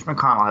because Mitch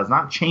McConnell has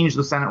not changed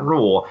the Senate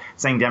rule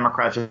saying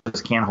Democrats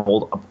just can't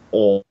hold up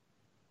all.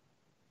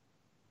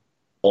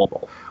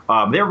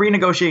 They're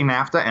renegotiating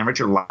NAFTA, and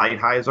Richard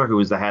Lighthizer, who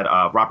is the head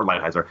of Robert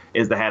Lighthizer,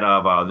 is the head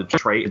of the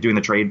trade, doing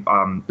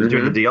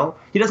the deal.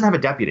 He doesn't have a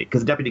deputy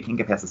because the deputy can't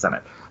get past the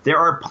Senate. There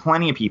are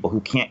plenty of people who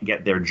can't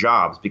get their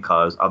jobs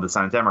because of the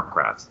Senate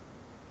Democrats.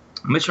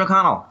 Mitch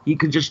McConnell, he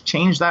could just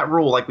change that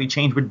rule like we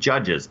changed with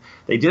judges.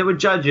 They did it with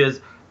judges,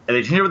 and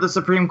they changed it with the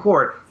Supreme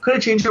Court. Could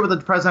have changed it with the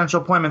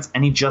presidential appointments,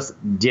 and he just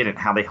didn't.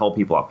 How they held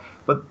people up,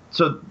 but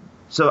so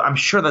I'm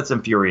sure that's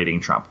infuriating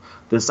Trump.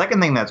 The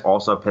second thing that's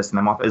also pissing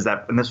them off is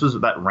that, and this was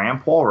that Rand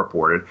Paul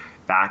reported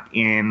back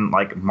in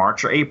like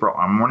March or April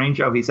on Morning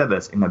Joe. He said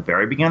this in the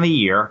very beginning of the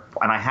year,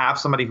 and I have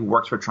somebody who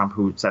works for Trump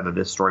who said that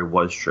this story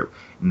was true.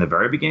 In the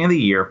very beginning of the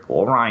year,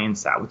 Paul Ryan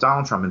sat with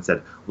Donald Trump and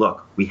said,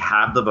 "Look, we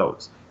have the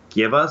votes.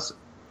 Give us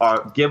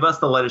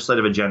the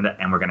legislative agenda,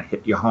 and we're going to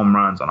hit your home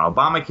runs on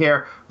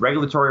Obamacare,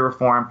 regulatory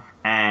reform,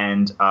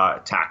 and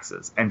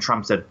taxes." And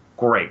Trump said,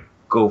 "Great,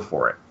 go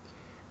for it."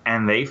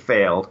 And they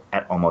failed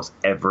at almost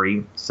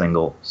every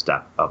single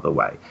step of the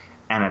way.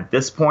 And at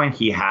this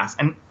point,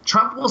 and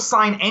Trump will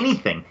sign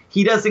anything.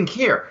 He doesn't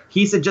care.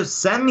 He said, just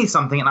send me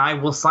something and I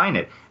will sign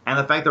it. And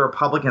the fact that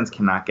Republicans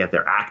cannot get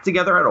their act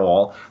together at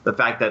all, the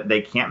fact that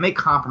they can't make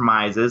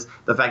compromises,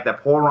 the fact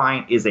that Paul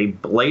Ryan is a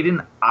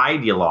blatant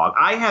ideologue.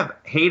 I have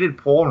hated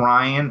Paul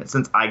Ryan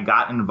since I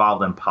got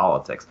involved in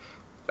politics.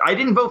 I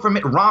didn't vote for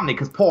Mitt Romney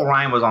because Paul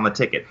Ryan was on the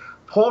ticket.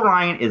 Paul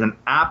Ryan is an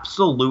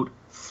absolute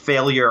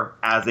failure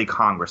as a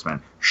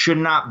congressman, should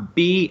not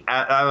be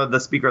the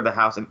Speaker of the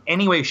House in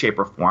any way, shape,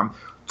 or form.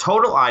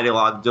 Total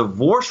ideologue,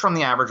 divorced from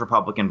the average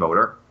Republican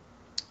voter,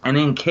 and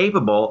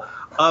incapable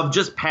of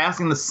just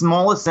passing the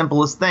smallest,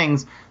 simplest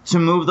things to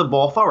move the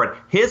ball forward.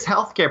 His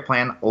healthcare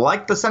plan,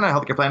 like the Senate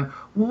healthcare plan,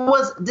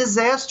 was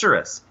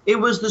disastrous. It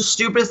was the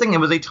stupidest thing. It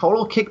was a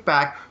total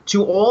kickback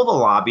to all the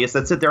lobbyists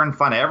that sit there and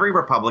fund every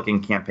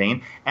Republican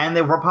campaign, and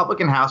the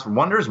Republican House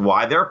wonders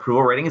why their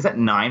approval rating is at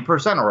 9%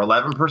 or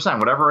 11%,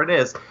 whatever it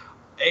is.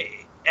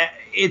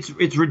 It's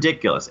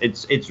ridiculous.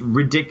 It's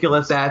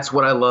ridiculous. That's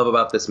what I love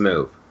about this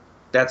move.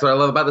 That's what I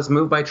love about this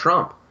move by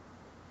Trump.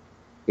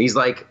 He's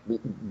like,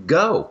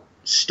 go.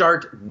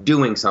 start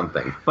doing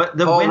something. But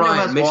the Paul window Ryan,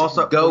 has Mitch,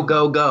 also go.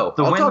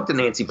 I'll talk to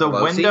Nancy Pelosi.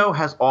 The window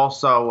has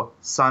also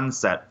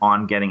sunset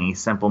on getting a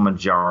simple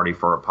majority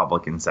for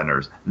Republican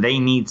senators. They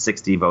need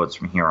 60 votes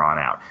from here on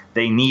out.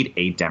 They need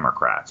 8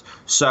 Democrats.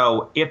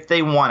 So if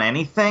they want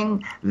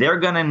anything, they're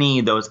going to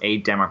need those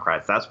 8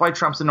 Democrats. That's why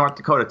Trump's in North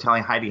Dakota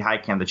telling Heidi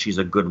Heitkamp that she's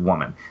a good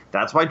woman.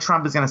 That's why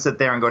Trump is going to sit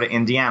there and go to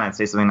Indiana and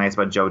say something nice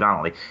about Joe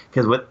Donnelly.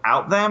 Because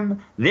without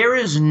them, there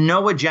is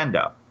no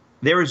agenda.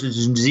 There is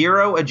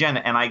 0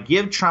 agenda. And I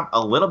give Trump a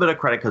little bit of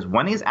credit because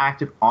when he's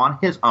acted on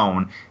his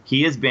own,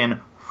 he has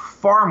been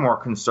far more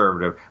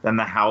conservative than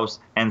the House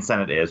and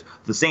Senate is.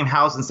 The same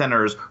House and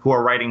senators who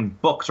are writing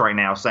books right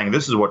now saying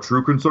this is what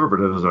true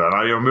conservatives are.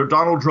 I am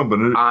Donald Trump.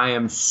 I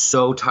am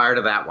so tired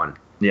of that one.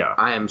 Yeah.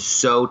 I am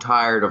so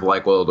tired of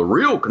the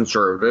real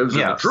conservatives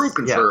and the true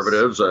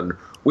conservatives, and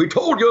we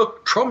told you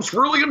Trump's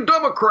really a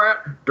Democrat.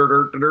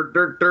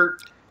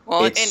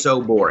 Well, it's so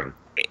boring.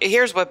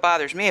 Here's what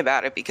bothers me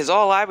about it, because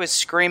all I was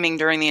screaming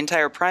during the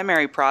entire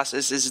primary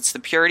process is it's the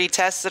purity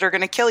tests that are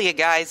going to kill you,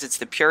 guys. It's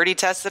the purity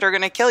tests that are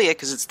going to kill you,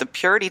 because it's the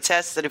purity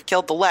tests that have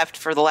killed the left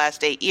for the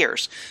last 8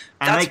 years.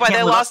 That's why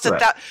they lost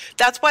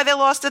That's why they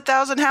lost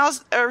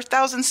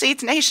 1,000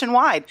 seats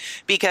nationwide,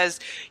 because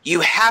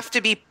you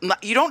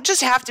don't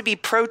just have to be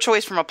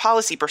pro-choice from a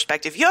policy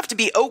perspective. You have to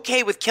be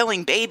okay with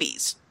killing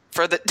babies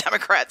for the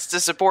Democrats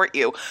to support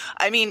you.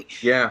 I mean,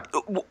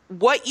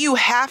 what you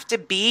have to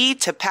be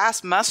to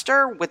pass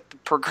muster with the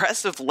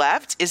progressive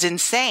left is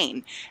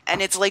insane.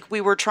 And it's like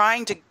we were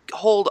trying to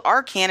hold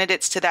our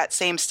candidates to that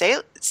same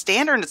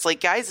standard. And it's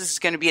like, guys, this is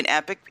going to be an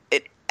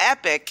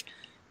epic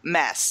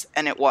mess.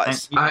 And it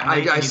was.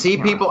 I see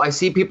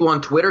people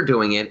on Twitter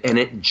doing it, and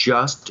it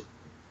just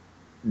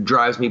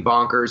drives me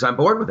bonkers. I'm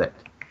bored with it.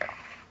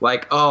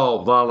 Like,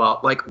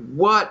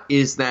 what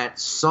is that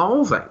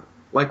solving?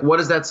 Like,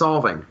 what is that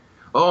solving?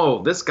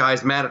 Oh, this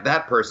guy's mad at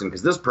that person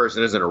because this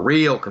person isn't a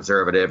real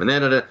conservative. And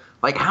then,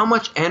 like, how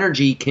much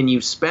energy can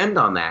you spend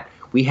on that?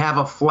 We have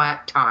a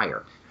flat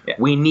tire. Yeah.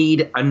 We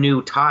need a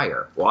new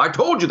tire. Well, I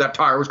told you that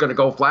tire was going to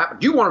go flat,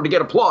 but you wanted to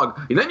get a plug,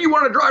 and then you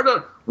wanted to drive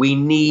the... We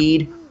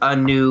need a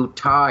new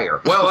tire.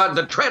 Well,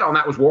 the tread on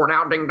that was worn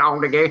out. Ding dong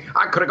ding.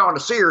 I could have gone to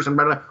Sears and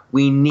blah.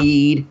 We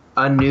need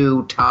a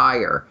new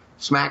tire.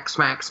 Smack,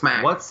 smack,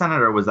 smack. What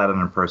senator was that an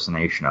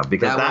impersonation of?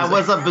 Because that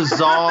was a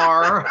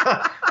bizarre,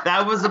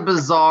 that was a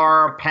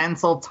bizarre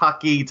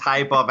Pennsylvania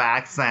type of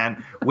accent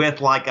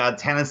with like a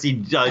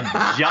Tennessee,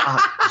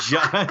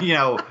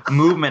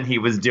 movement he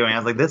was doing. I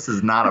was like, this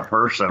is not a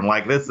person.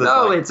 Like this is.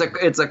 No, it's a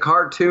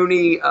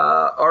cartoony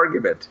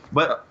argument.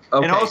 But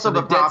okay, and also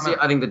so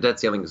I think the debt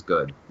ceiling is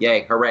good.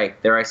 Yay, hooray!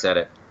 There, I said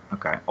it.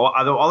 Okay. Well,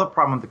 all the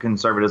problem with the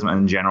conservatism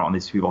in general, and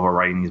these people who are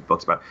writing these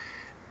books about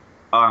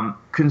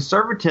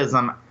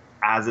conservatism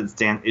as it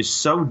stands is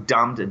so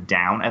dumbed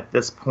down at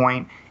this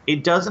point,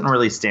 it doesn't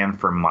really stand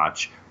for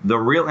much. The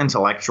real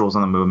intellectuals in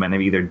the movement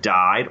have either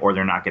died or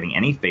they're not getting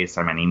any face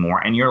time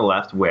anymore, and you're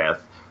left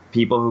with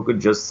people who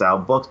could just sell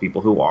books, people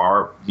who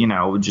are,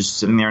 just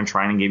sitting there and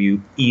trying to give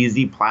you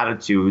easy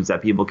platitudes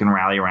that people can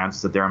rally around to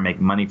sit there and make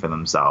money for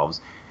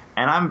themselves.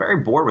 And I'm very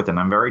bored with it.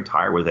 I'm very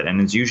tired with it.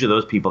 And it's usually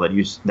those people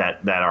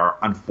that are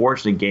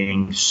unfortunately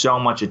gaining so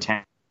much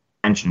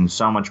attention,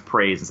 so much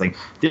praise, and saying,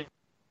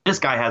 this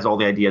guy has all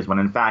the ideas, when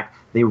in fact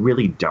they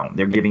really don't.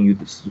 They're giving you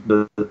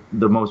the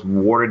most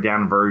watered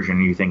down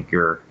version you think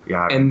you're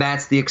having. And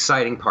that's the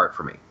exciting part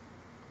for me.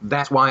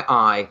 That's why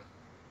I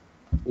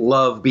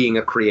love being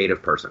a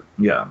creative person.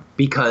 Yeah.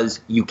 Because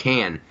you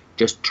can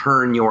just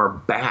turn your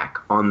back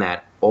on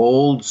that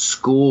old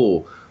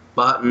school,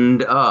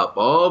 buttoned up,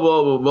 blah,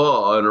 blah,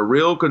 blah, and a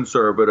real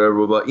conservative,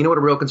 blah, blah. You know what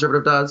a real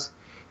conservative does?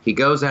 He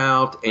goes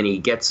out and he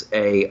gets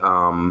a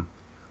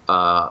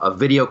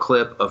video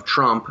clip of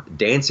Trump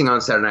dancing on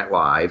Saturday Night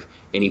Live,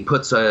 and he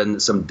puts in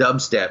some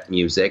dubstep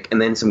music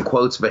and then some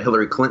quotes of a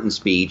Hillary Clinton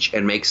speech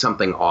and makes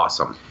something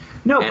awesome.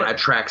 And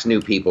attracts new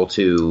people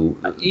to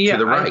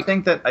the right.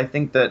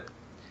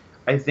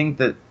 I think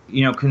that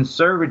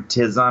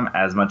conservatism,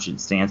 as much as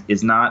it stands,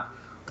 is not.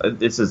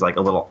 This is like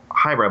a little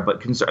highbrow,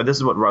 but this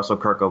is what Russell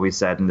Kirk always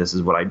said, and this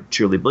is what I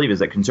truly believe, is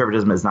that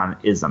conservatism is not an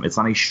ism. It's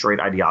not a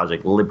straight ideology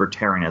like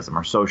libertarianism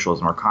or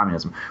socialism or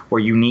communism, where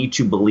you need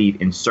to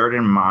believe in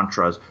certain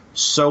mantras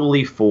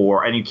solely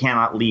for, and you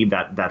cannot leave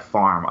that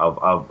farm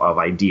of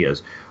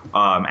ideas.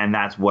 And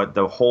that's what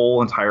the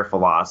whole entire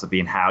philosophy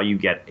and how you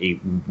get a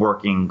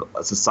working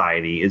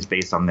society is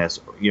based on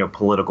this,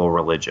 political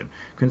religion.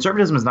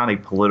 Conservatism is not a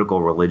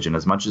political religion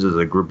as much as it's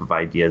a group of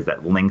ideas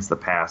that links the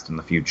past and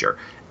the future,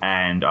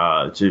 and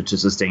to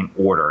sustain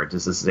order, to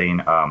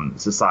sustain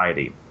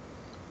society,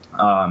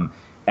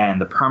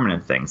 and the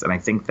permanent things. And I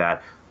think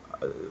that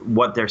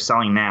what they're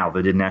selling now,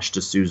 the Dinesh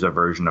D'Souza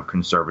version of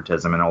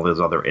conservatism and all those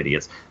other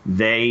idiots,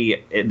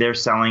 they're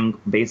selling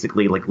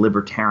basically like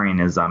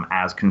libertarianism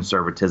as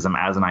conservatism,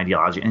 as an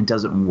ideology, and it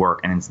doesn't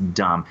work, and it's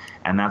dumb.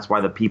 And that's why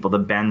the people, the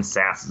Ben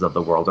Sasses of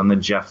the world and the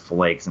Jeff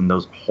Flakes and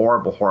those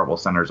horrible, horrible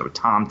senators of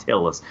Tom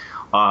Tillis,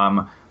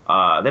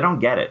 they don't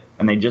get it,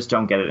 and they just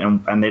don't get it,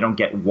 and they don't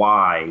get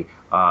why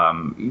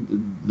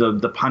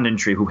the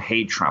punditry who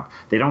hate Trump,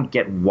 they don't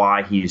get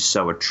why he's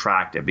so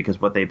attractive,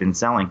 because what they've been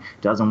selling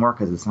doesn't work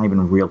because it's not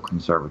even real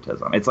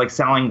conservatism. It's like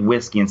selling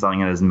whiskey and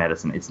selling it as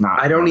medicine. It's not.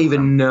 I don't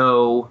even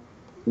know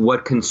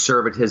what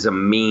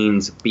conservatism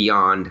means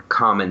beyond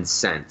common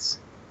sense,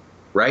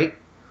 right?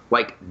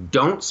 Like,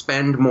 don't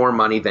spend more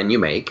money than you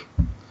make.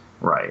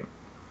 Right.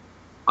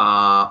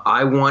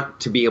 I want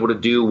to be able to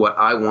do what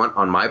I want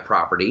on my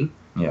property.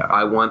 Yeah.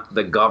 I want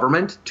the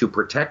government to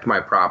protect my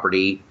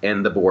property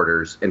and the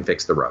borders and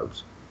fix the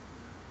roads.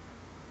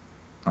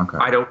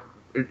 Okay.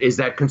 Is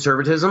that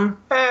conservatism?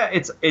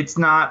 It's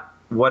not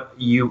what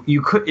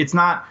you could. It's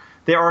not.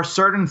 There are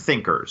certain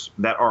thinkers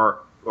that are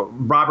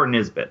Robert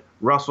Nisbet,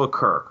 Russell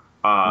Kirk.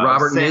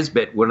 Robert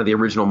Nisbet, one of the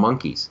original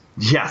monkeys.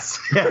 Yes,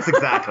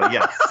 exactly.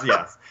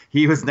 yes.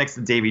 He was next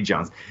to Davy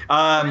Jones.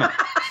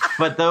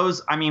 But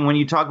those, I mean, when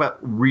you talk about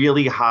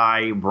really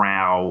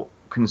highbrow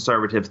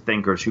conservative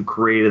thinkers who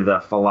created the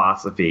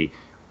philosophy,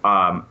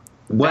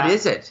 what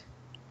is it?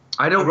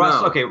 I don't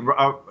know. Okay,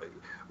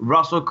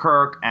 Russell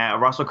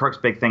Kirk's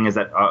big thing is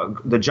that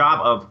the job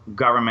of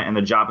government and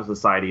the job of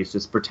society is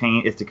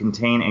to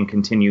contain and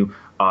continue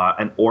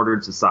an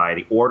ordered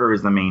society. Order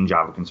is the main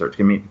job of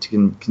conservatism,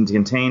 to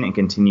contain and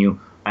continue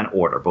an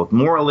order, both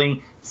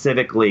morally,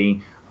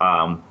 civically,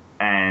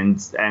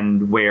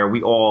 and where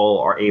we all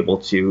are able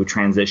to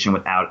transition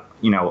without,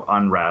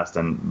 unrest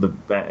and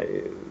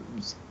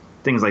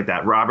things like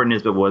that. Robert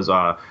Nisbet was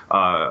a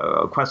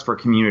quest for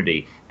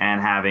community and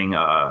having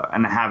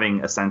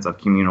a sense of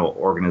communal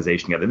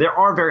organization together. There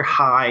are very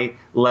high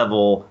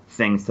level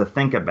things to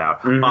think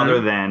about,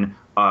 other than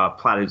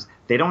platitudes.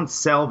 They don't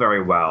sell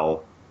very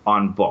well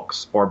on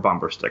books or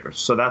bumper stickers,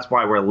 so that's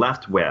why we're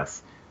left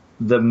with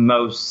the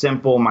most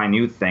simple,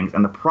 minute things.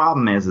 And the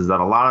problem is that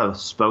a lot of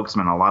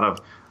spokesmen, a lot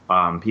of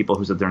people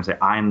who sit there and say,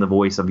 I am the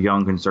voice of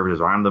young conservatives,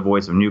 or I'm the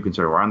voice of new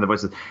conservatives, or I'm the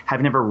voice of, have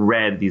never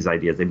read these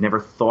ideas. They've never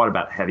thought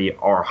about heavy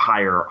or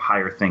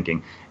higher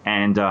thinking.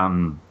 And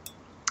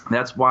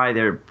that's why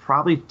they're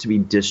probably to be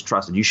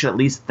distrusted. You should at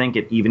least think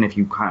it, even if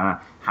you kind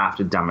of have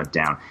to dumb it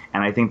down.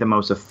 And I think the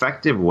most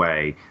effective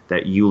way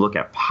that you look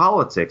at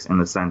politics in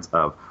the sense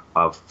of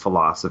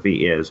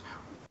philosophy is,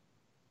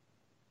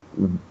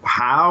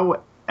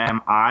 how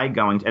am I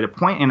going to, at a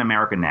point in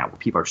America now where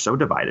people are so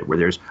divided, where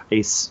there's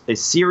a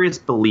serious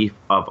belief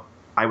of,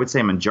 I would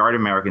say, a majority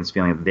of Americans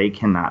feeling that they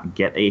cannot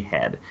get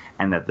ahead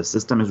and that the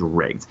system is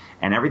rigged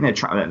and everything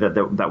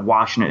that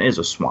Washington is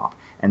a swamp,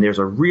 and there's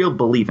a real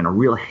belief and a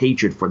real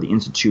hatred for the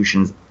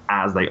institutions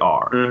as they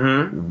are.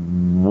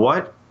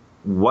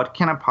 What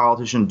can a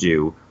politician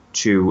do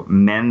to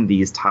mend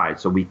these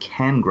tides so we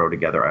can grow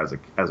together as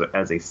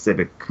a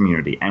civic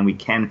community and we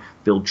can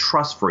build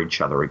trust for each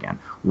other again?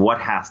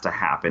 What has to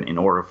happen in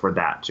order for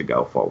that to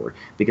go forward?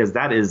 Because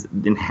that is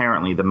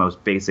inherently the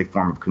most basic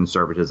form of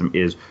conservatism,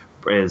 is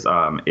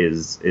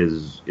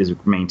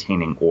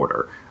maintaining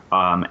order.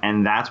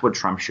 And that's what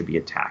Trump should be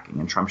attacking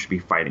and Trump should be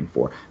fighting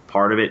for.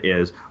 Part of it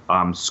is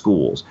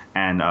schools,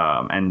 and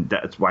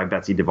that's why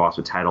Betsy DeVos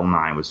with Title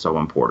IX was so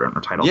important,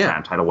 or Title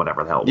X, Title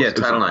whatever the hell it was. Yeah,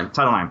 Title IX.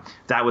 Title IX.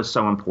 That was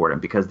so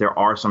important because there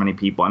are so many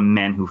people and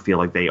men who feel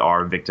like they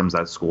are victims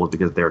at schools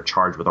because they're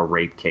charged with a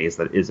rape case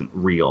that isn't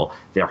real.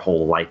 Their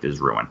whole life is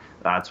ruined.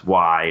 That's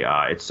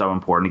why it's so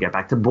important to get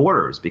back to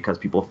borders, because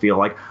people feel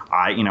like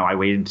I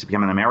waited to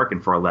become an American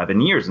for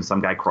 11 years and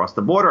some guy crossed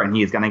the border and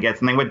he's going to get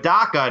something with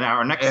Daca in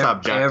our next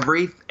subject.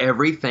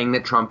 Everything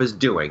that Trump is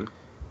doing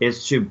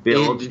is to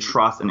build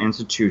trust in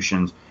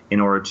institutions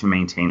in order to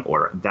maintain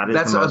order.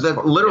 That's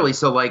literally.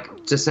 So,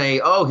 like, to say,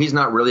 oh, he's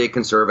not really a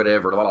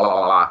conservative or blah blah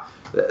blah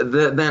blah.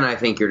 Then I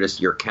think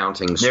you're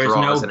counting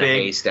straws in a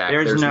haystack.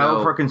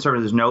 For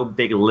conservatives, there's no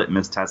big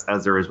litmus test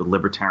as there is with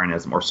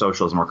libertarianism or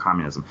socialism or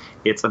communism.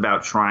 It's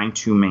about trying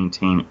to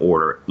maintain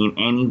order in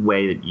any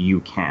way that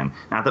you can.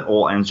 Not that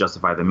all ends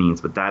justify the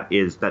means, but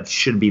that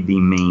should be the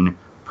main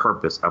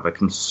purpose of a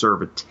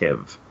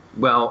conservative.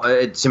 Well,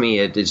 to me,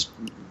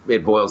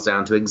 it boils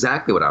down to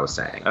exactly what I was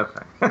saying.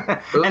 Okay.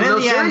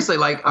 No, seriously,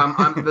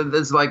 this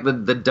is like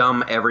the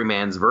dumb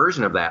everyman's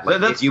version of that.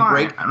 Like, if you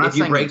break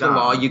the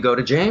law, you go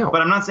to jail.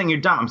 But I'm not saying you're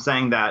dumb. I'm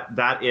saying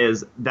that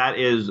is.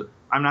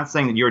 I'm not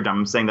saying that you're dumb.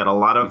 I'm saying that a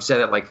lot of. You've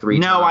said it like 3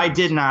 times. No, I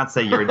did not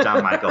say you're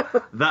dumb, Michael.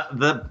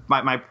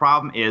 My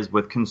problem is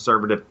with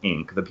Conservative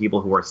Inc., the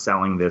people who are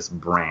selling this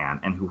brand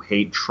and who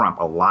hate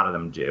Trump. A lot of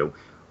them do.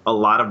 A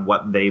lot of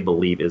what they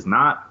believe is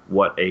not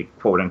what a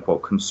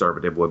quote-unquote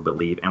conservative would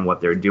believe, and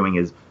what they're doing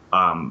is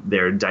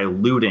they're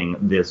diluting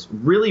this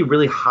really,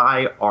 really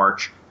high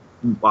arch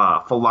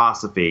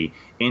philosophy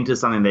into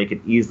something they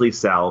could easily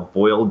sell,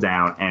 boil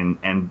down,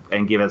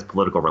 and give as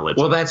political religion.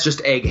 Well, that's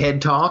just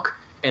egghead talk,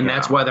 and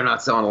that's why they're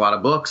not selling a lot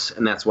of books,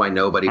 and that's why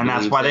nobody believes it.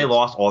 And that's why they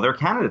lost all their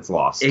candidates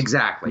lost.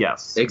 Exactly.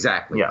 Yes.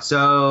 Exactly. Yes.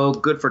 So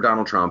good for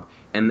Donald Trump.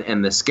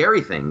 And the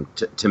scary thing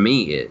to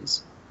me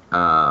is,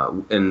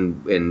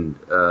 and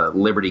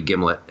Liberty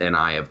Gimlet and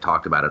I have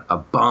talked about it a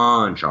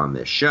bunch on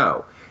this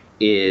show,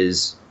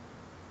 is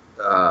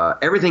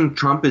everything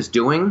Trump is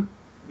doing,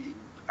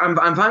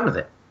 I'm fine with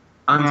it.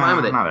 I'm fine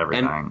with it. Not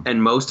everything.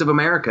 And most of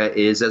America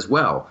is as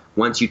well.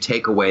 Once you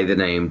take away the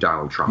name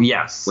Donald Trump.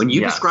 Yes. When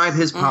you describe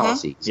his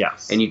policies.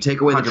 Yes. And you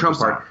take away the 100%. Trump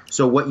part.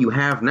 So what you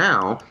have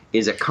now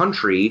is a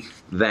country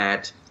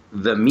that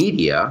the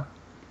media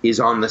is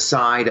on the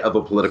side of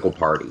a political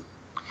party.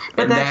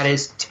 And that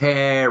is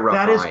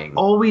terrifying. That is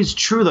always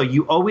true, though.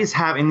 You always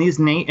have in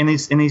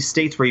these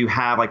states where you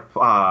have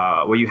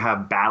where you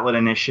have ballot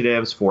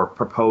initiatives for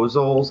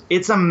proposals.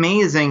 It's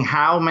amazing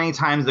how many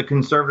times the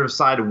conservative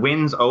side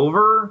wins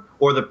over,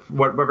 or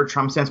whatever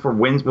Trump stands for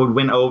would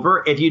win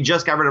over if you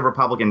just got rid of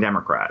Republican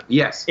Democrat.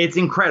 Yes, it's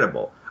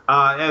incredible.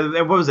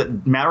 What was it?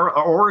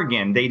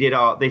 Oregon. They did.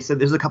 They said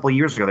this was a couple of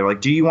years ago. They were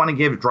like, "Do you want to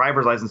give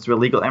driver's license to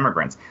illegal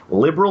immigrants?"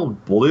 Liberal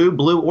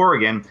blue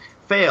Oregon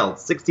failed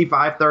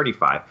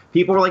 65-35.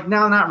 People were like,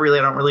 no, not really.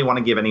 I don't really want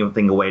to give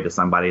anything away to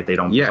somebody if they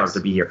don't deserve to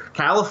be here.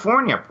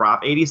 California,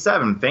 Prop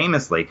 87,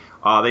 famously,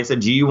 they said,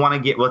 do you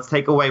want to let's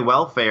take away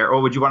welfare,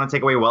 or would you want to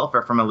take away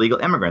welfare from illegal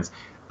immigrants?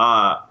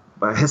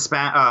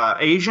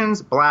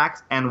 Asians,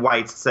 blacks, and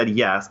whites said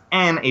yes,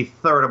 and a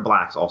third of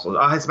blacks also,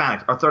 a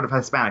third of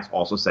Hispanics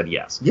also said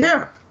yes.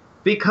 Yeah.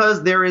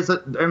 Because there is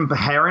an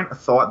inherent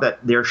thought that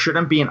there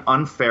shouldn't be an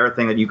unfair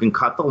thing that you can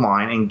cut the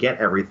line and get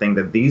everything,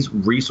 that these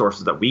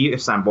resources that we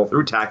assemble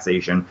through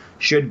taxation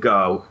should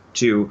go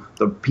to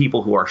the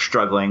people who are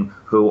struggling,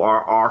 who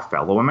are our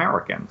fellow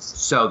Americans.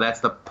 So that's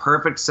the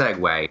perfect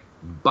segue.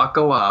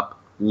 Buckle up.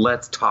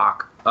 Let's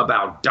talk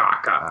about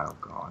Daca. Oh,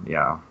 God,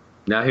 yeah.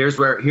 Now, here's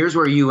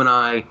where you and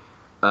I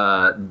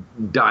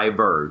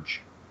diverge,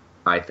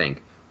 I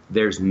think.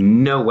 There's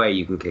no way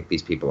you can kick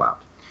these people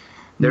out.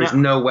 There's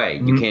no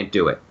way. You can't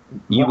do it.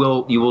 You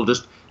will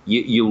just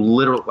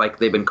literally, like,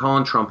 they've been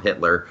calling Trump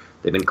Hitler.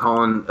 They've been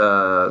calling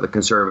the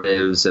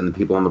conservatives and the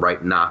people on the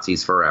right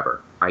Nazis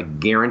forever. I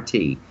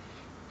guarantee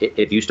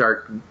if you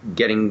start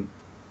getting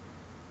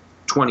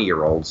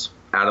 20-year-olds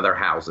out of their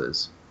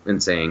houses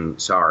and saying,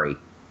 sorry,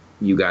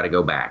 you got to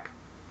go back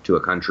to a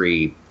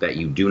country that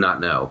you do not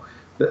know,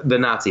 the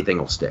Nazi thing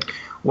will stick.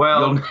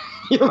 Well,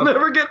 you'll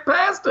never get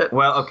past it.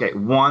 Well, okay.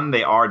 One,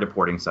 they are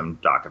deporting some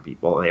DACA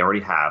people. They already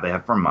have. They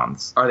have for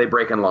months. Are they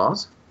breaking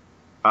laws?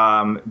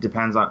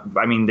 Depends on.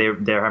 I mean,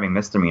 they're having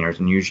misdemeanors,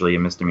 and usually a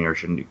misdemeanor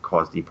shouldn't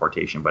cause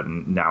deportation. But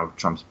now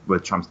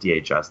with Trump's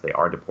DHS, they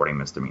are deporting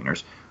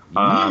misdemeanors.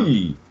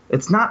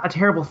 It's not a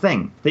terrible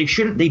thing. They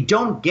shouldn't. They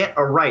don't get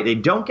a right. They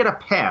don't get a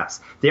pass.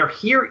 They're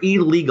here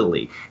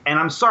illegally. And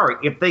I'm sorry,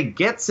 if they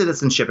get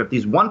citizenship, if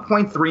these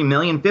 1.3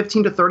 million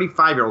 15 to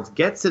 35-year-olds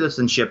get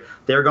citizenship,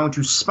 they're going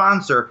to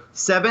sponsor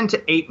 7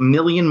 to 8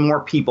 million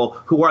more people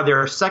who are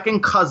their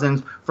second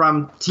cousins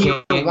from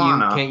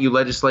Tijuana. Can't you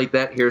legislate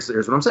that? Here's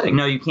what I'm saying.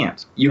 No, you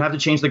can't. You have to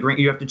change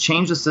you have to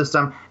change the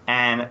system,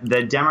 and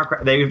the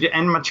they have to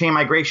end chain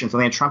migration.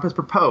 Something that Trump has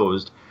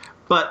proposed.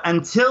 But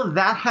until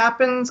that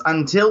happens,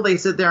 until they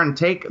sit there and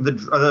take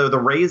the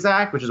RAISE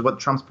Act, which is what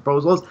Trump's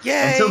proposal is,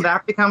 until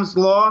that becomes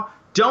law,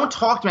 don't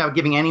talk to me about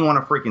giving anyone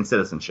a freaking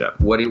citizenship.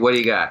 What do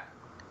you got?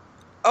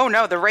 Oh,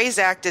 no, the RAISE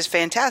Act is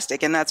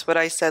fantastic, and that's what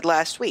I said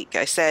last week.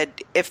 I said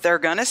if they're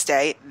going to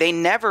stay, they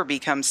never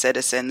become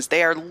citizens.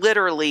 They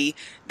literally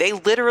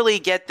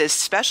get this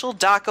special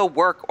DACA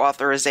work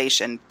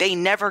authorization. They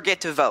never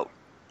get to vote.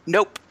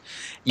 Nope.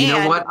 You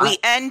know what? We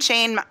end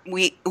chain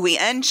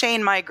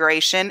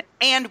migration,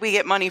 and we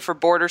get money for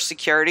border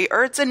security,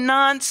 or it's a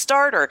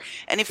non-starter.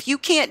 And if you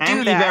can't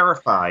do that,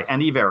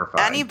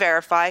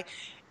 e-verify.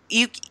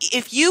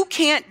 If you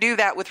can't do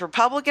that with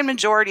Republican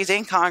majorities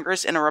in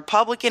Congress and a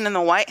Republican in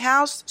the White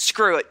House,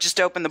 screw it. Just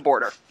open the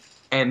border.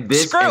 And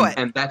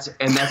that's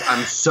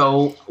I'm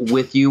so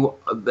with you,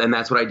 and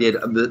that's what I did.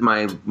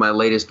 My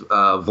latest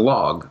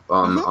vlog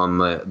on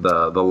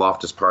the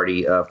Loftus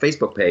Party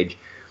Facebook page.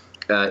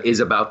 Is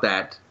about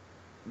that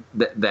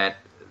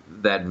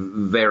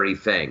very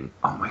thing.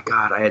 Oh my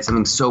God, I had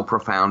something so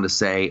profound to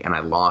say and I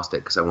lost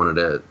it because I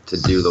wanted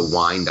to do the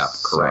wind up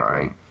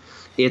correctly. Sorry.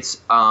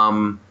 It's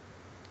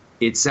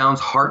it sounds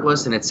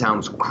heartless and it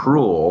sounds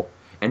cruel.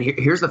 And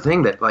here's the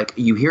thing that, like,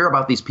 you hear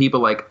about these people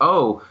like,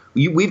 oh,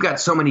 we've got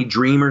so many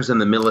dreamers in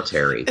the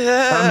military.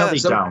 No, they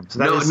don't.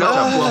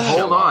 Well,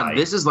 hold on.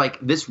 This is like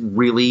this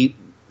really.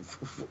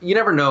 You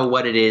never know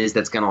what it is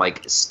that's going to,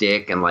 like,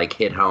 stick and, like,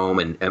 hit home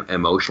and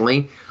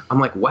emotionally. I'm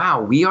like,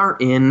 wow, we are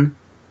in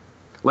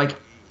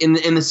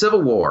the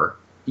Civil War,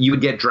 you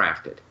would get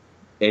drafted.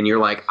 And you're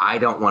like, I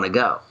don't want to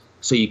go.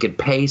 So you could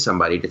pay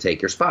somebody to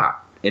take your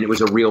spot. And it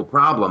was a real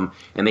problem.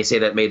 And they say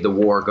that made the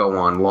war go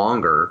on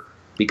longer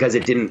because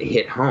it didn't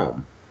hit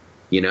home,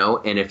 you know?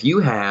 And if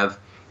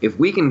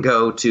we can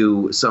go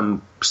to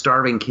some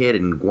starving kid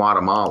in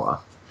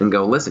Guatemala and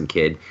go, listen,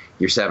 kid,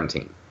 you're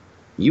 17.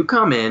 You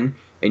come in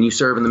and you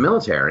serve in the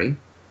military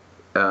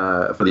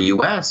for the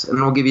U.S. and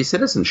they'll give you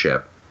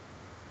citizenship.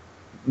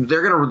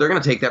 They're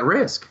gonna take that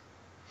risk.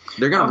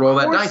 They're gonna roll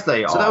that dice.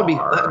 They so that would be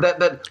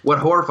that. What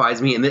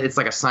horrifies me, and it's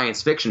like a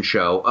science fiction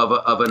show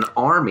of an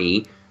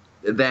army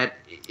that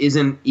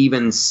isn't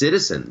even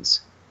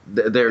citizens.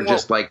 They're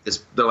just like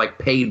this. They're like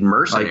paid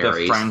mercenaries, like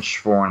the French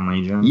Foreign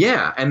Legion.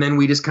 Yeah, and then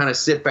we just kind of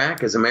sit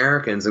back as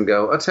Americans and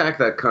go, attack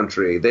that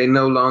country. They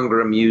no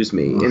longer amuse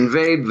me.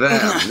 Invade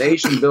them.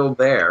 Nation build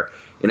there.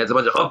 And it's a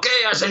bunch of, okay,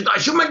 I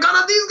shoot my gun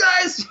at these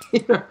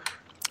guys.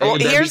 Well,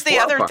 here's the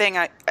other thing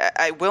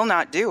I will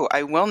not do.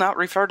 I will not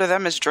refer to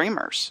them as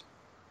dreamers.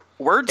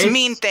 Words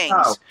mean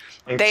things.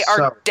 They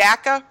are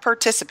Daca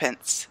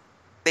participants.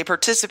 They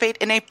participate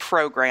in a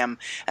program,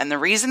 and the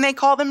reason they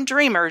call them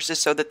dreamers is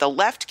so that the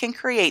left can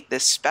create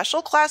this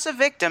special class of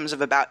victims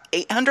of about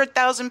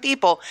 800,000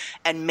 people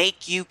and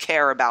make you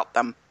care about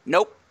them.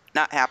 Nope,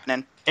 not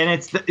happening. And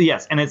it's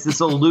this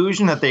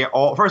illusion that they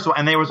all, first of all,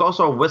 and there was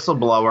also a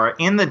whistleblower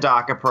in the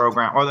DACA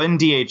program or in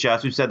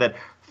DHS who said that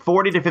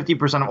 40 to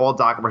 50% of all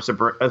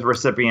DACA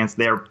recipients,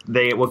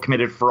 they were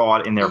committed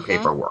fraud in their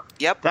paperwork.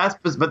 Yep.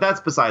 But that's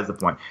besides the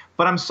point.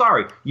 But I'm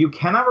sorry, you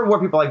cannot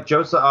reward people like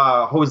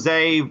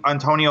Jose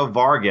Antonio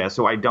Vargas,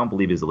 who I don't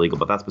believe is illegal,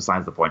 but that's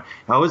besides the point.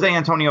 Jose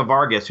Antonio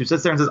Vargas, who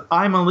sits there and says,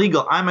 I'm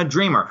illegal, I'm a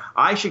dreamer,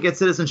 I should get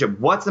citizenship.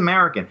 What's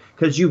American?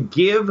 Because you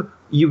give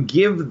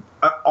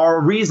our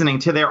reasoning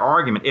to their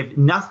argument. If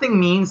nothing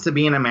means to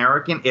be an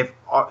American, if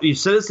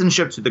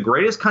citizenship to the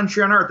greatest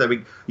country on earth, that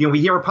we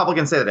hear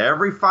Republicans say that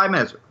every 5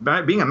 minutes,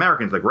 being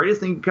American is the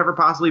greatest thing you could ever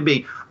possibly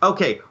be.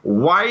 Okay,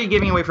 why are you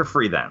giving away for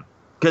free then?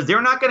 Because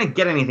they're not going to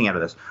get anything out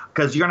of this.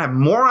 Because you're going to have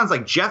morons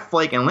like Jeff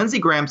Flake and Lindsey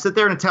Graham sit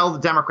there and tell the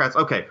Democrats,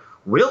 okay,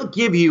 we'll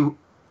give you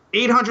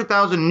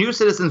 800,000 new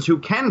citizens who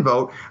can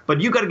vote, but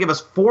you got to give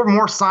us 4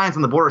 more signs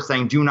on the border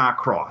saying do not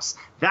cross.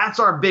 That's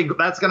going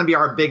to be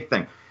our big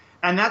thing.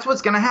 And that's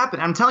what's going to happen.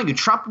 I'm telling you,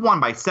 Trump won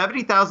by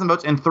 70,000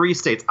 votes in 3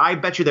 states. I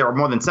bet you there are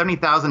more than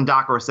 70,000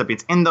 DACA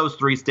recipients in those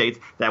 3 states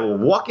that will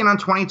walk in on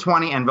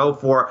 2020 and vote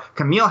for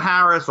Camille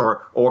Harris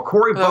or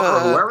Cory Booker or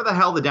whoever the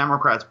hell the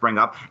Democrats bring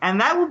up.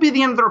 And that will be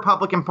the end of the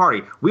Republican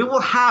Party. We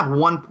will have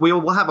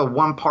a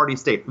one-party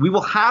state. We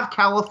will have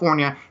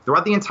California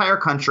throughout the entire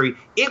country.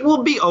 It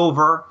will be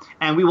over,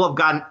 and we will have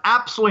gotten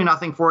absolutely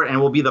nothing for it. And it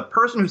will be the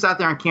person who sat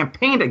there and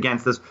campaigned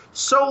against this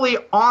solely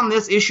on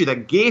this issue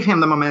that gave him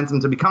the momentum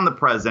to become the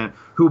president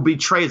who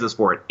betrays us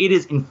for it. It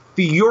is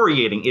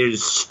infuriating. It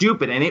is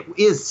stupid. And it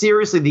is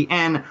seriously the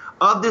end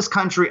of this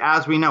country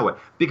as we know it.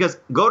 Because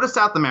go to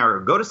South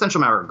America, go to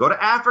Central America, go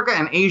to Africa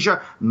and Asia.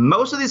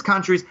 Most of these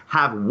countries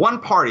have one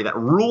party that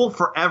rule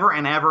forever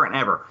and ever and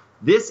ever.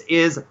 This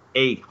is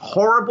a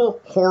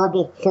horrible,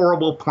 horrible,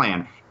 horrible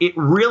plan. It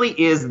really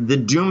is the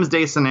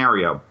doomsday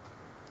scenario.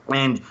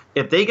 And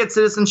if they get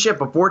citizenship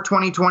before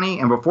 2020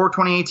 and before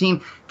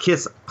 2018,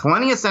 kiss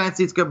plenty of Senate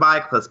seats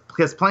goodbye,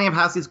 kiss plenty of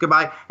House seats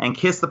goodbye, and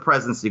kiss the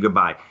presidency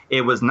goodbye.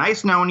 It was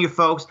nice knowing you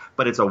folks,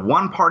 but it's a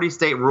one-party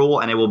state rule,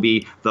 and it will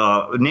be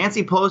the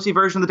Nancy Pelosi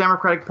version of the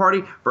Democratic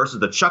Party versus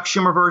the Chuck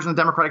Schumer version of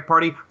the Democratic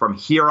Party from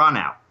here on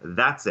out.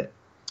 That's it.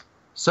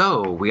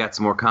 So we got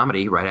some more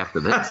comedy right after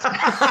this.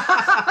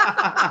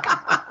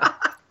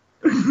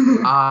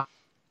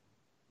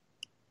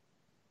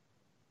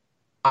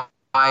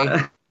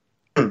 I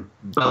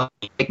don't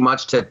take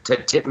much to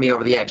tip me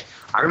over the edge.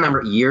 I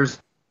remember years.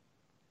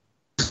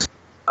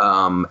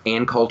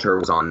 Ann Coulter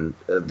was on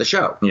the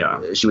show.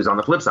 Yeah, she was on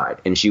the flip side,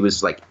 and she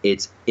was like,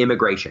 "It's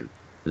immigration.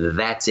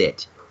 That's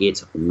it.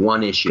 It's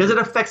one issue because it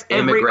affects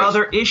every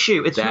other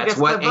issue." That's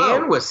what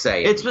Ann was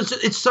saying.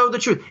 It's so the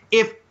truth.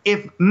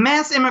 If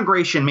mass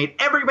immigration made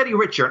everybody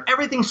richer and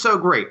everything's so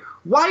great,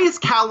 why is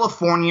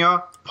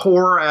California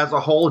poorer as a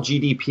whole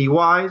GDP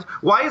wise?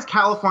 Why is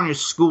California's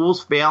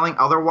schools failing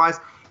otherwise?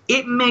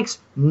 It makes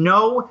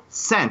no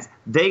sense.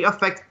 They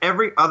affect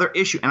every other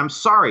issue. And I'm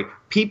sorry,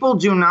 people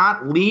do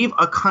not leave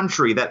a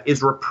country that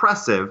is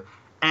repressive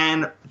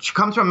and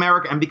come to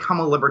America and become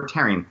a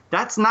libertarian.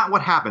 That's not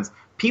what happens.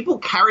 People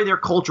carry their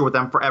culture with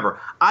them forever.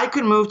 I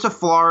could move to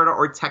Florida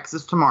or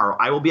Texas tomorrow.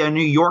 I will be a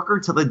New Yorker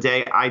till the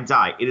day I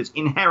die. It is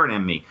inherent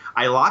in me.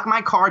 I lock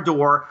my car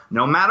door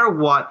no matter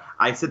what.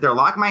 I sit there,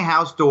 lock my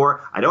house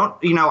door. I don't,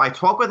 I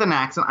talk with an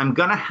accent. I'm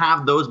going to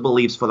have those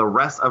beliefs for the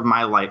rest of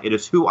my life. It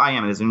is who I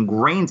am. It is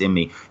ingrained in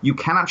me. You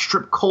cannot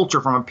strip culture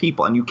from a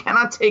people, and you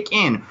cannot take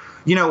in,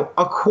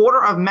 a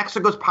quarter of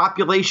Mexico's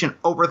population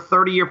over a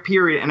 30-year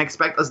period and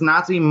expect us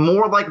not to be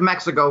more like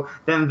Mexico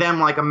than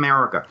them like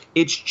America.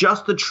 It's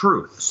just the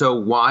truth. So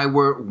why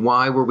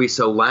were we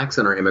so lax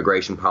in our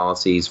immigration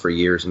policies for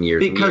years and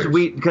years?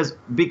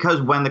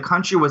 Because when the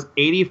country was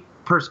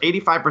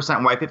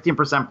 85% white,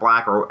 15%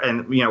 black,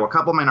 and a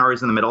couple of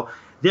minorities in the middle,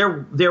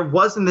 there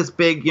wasn't this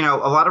big, a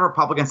lot of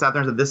Republicans sat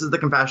there and said this is the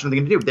compassionate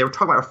thing to do. They were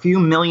talking about a few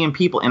million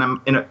people in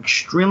an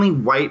extremely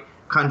white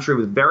country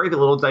with very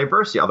little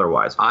diversity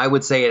otherwise. I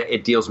would say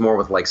it deals more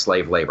with like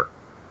slave labor.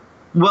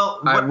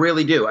 Well, I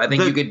really do. I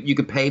think you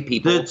could pay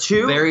people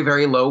very,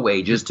 very low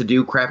wages to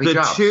do crappy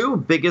jobs. The 2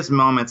 biggest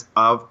moments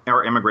of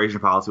our immigration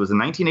policy was in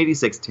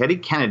 1986. Teddy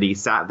Kennedy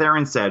sat there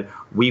and said,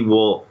 "We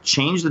will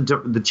change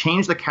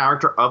the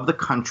character of the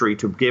country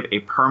to give a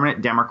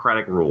permanent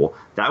democratic rule."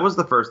 That was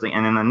the first thing.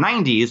 And in the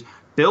 90s,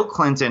 Bill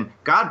Clinton,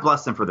 God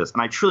bless him for this,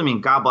 and I truly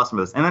mean God bless him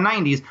for this. In the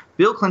 90s,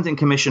 Bill Clinton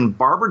commissioned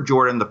Barbara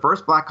Jordan, the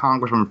first black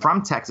congresswoman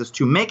from Texas,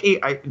 to make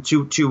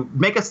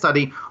a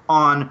study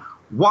on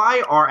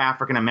Why are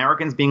African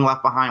Americans being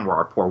left behind? Why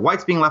are poor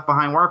whites being left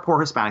behind? Why are poor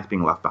Hispanics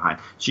being left behind?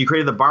 She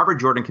created the Barbara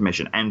Jordan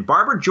Commission, and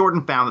Barbara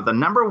Jordan found that the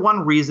number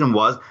one reason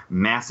was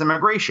mass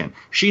immigration.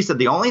 She said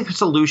the only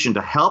solution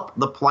to help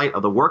the plight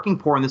of the working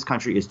poor in this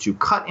country is to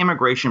cut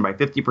immigration by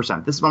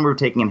 50%. This is when we were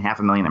taking in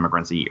 500,000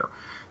 immigrants a year,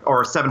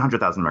 or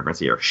 700,000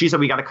 immigrants a year. She said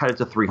we got to cut it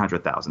to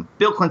 300,000.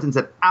 Bill Clinton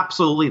said,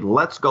 absolutely,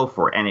 let's go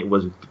for it. And it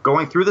was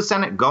going through the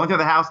Senate, going through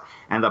the House,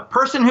 and the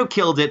person who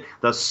killed it,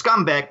 the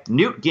scumbag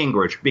Newt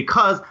Gingrich,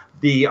 because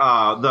the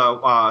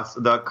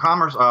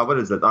commerce, what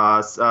is it?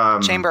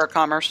 Chamber of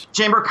Commerce.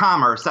 Chamber of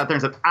Commerce sat there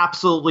and said,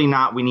 absolutely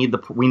not. We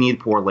need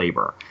poor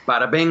labor.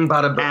 Bada bing,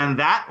 bada bing. And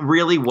that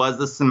really was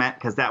the cement,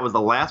 because that was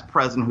the last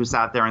president who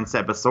sat there and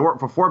said,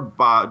 before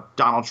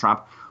Donald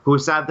Trump, who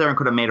sat there and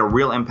could have made a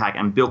real impact,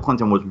 and Bill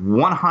Clinton was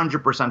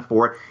 100%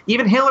 for it.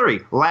 Even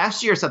Hillary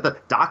last year said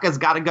that DACA's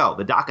got to go.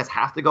 The DACAs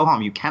have to go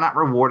home. You cannot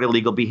reward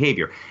illegal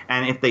behavior.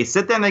 And if they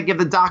sit there and they give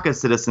the DACA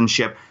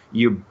citizenship,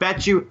 you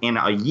bet you in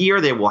a year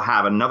they will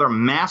have another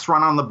mass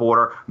run on the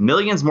border.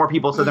 Millions more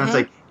people sit there and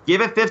say, give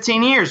it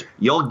 15 years.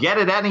 You'll get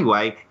it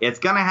anyway. It's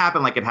going to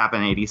happen like it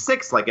happened in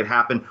 86, like it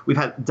happened. We've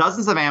had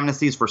dozens of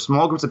amnesties for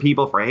small groups of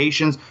people, for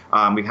Haitians.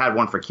 We've had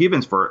one for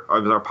Cubans for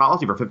our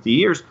policy for 50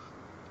 years.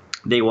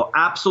 They will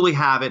absolutely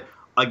have it.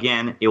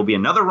 Again, it will be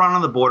another run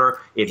on the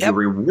border. If you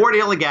reward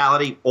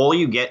illegality, all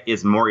you get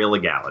is more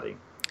illegality.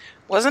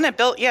 Wasn't it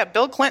Bill? Yeah,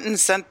 Bill Clinton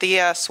sent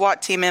the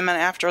SWAT team in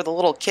after the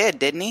little kid,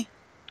 didn't he?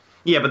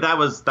 Yeah, but that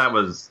was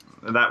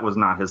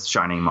not his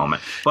shining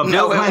moment. But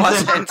No, Bill it Clinton,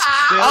 wasn't.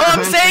 All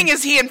I'm saying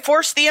is he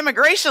enforced the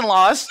immigration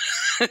laws.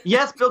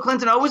 Yes, Bill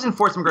Clinton always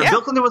enforced immigration. Yeah.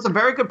 Bill Clinton was a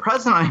very good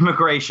president on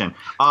immigration.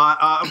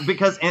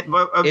 Because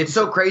It's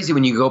so crazy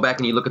when you go back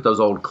and you look at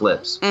those old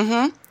clips.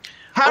 Mm-hmm.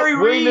 Harry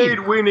Reid.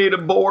 We need a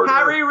border.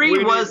 Harry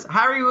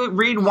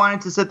Reid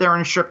wanted to sit there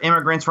and strip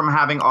immigrants from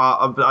having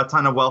a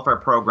ton of welfare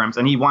programs,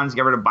 and he wanted to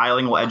get rid of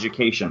bilingual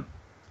education.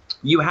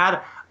 You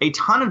had a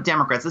ton of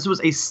Democrats. This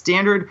was a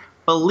standard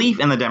belief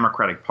in the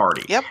Democratic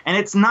Party. Yep. And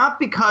it's not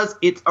because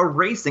it's a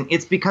racing,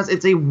 it's because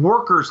it's a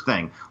workers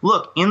thing.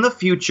 Look, in the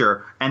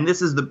future, and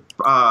this was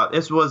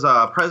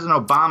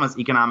President Obama's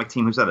economic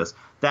team who said this,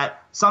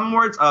 that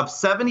somewhere of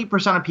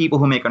 70% of people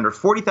who make under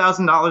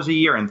 $40,000 a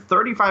year and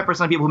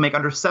 35% of people who make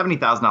under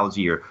 $70,000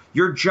 a year,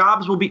 your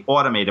jobs will be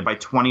automated by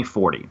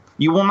 2040.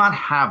 You will not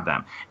have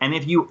them. And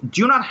if you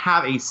do not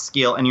have a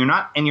skill and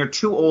you're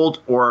too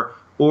old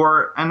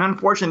and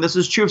unfortunately, this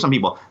is true of some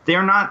people,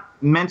 they're not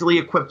mentally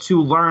equipped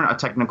to learn a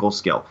technical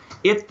skill.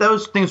 If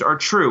those things are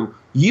true,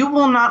 you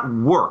will not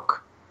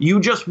work. You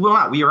just will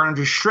not. We are going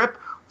to strip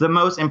the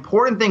most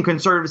important thing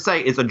conservatives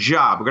say is a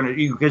job.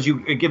 It gives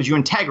you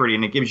integrity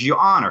and it gives you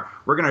honor.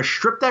 We're going to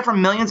strip that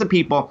from millions of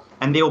people,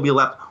 and they will be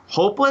left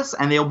hopeless,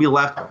 and they will be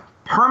left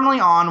permanently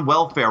on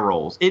welfare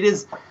rolls. It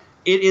is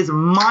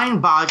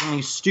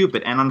mind-bogglingly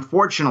stupid, and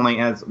unfortunately,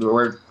 as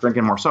we're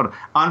drinking more soda,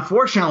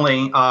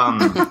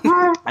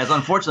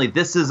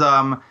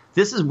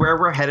 this is where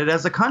we're headed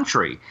as a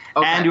country.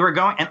 Okay.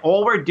 And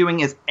all we're doing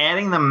is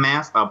adding the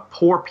mass of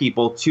poor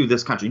people to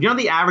this country. You know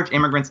the average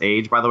immigrant's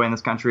age, by the way, in this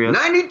country is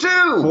 92.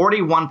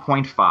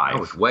 41.5.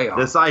 Oh, it's way off.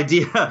 This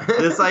idea.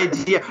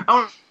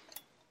 Oh,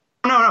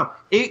 no.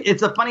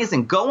 It's the funniest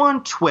thing. Go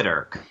on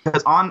Twitter,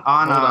 because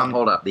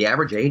hold up. The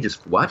average age is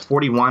what?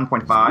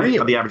 41.5 really?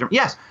 Of the average.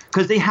 Yes,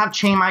 because they have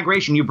chain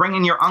migration. You bring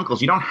in your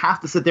uncles. You don't have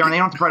to sit there, and they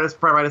don't have to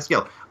provide a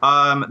skill.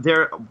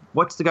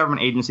 What's the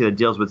government agency that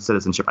deals with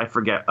citizenship? I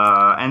forget.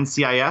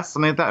 NCIS,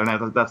 something like that.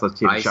 No, that's a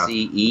TV show.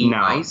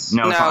 ICE? ICE?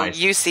 No,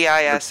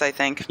 UCIS, I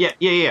think.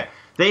 Yeah.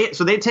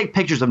 They take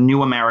pictures of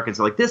new Americans.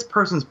 They're like, this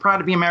person's proud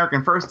to be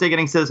American, first day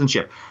getting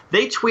citizenship.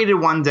 They tweeted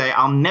one day,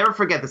 I'll never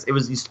forget this. It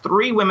was these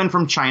 3 women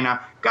from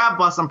China. God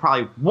bless them,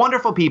 probably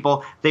wonderful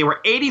people. They were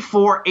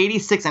 84,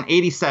 86, and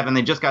 87.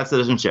 They just got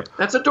citizenship.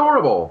 That's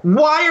adorable.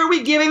 Why are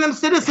we giving them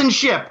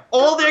citizenship?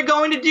 All they're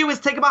going to do is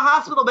take up a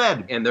hospital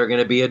bed. And they're going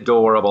to be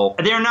adorable.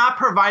 They're not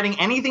providing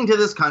anything to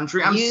this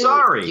country. I'm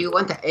sorry. Do you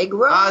want the egg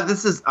roll?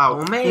 This is...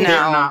 Oh,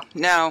 man.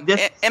 No.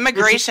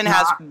 Immigration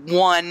has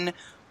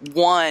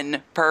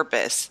one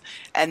purpose,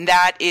 and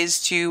that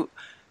is to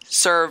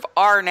serve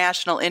our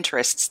national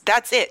interests.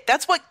 That's it.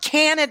 That's what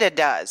Canada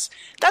does.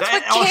 That's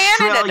what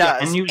Canada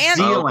does. And New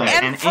Zealand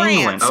and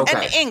France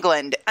Okay. and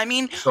England. I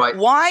mean, So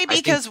why?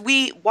 Because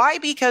we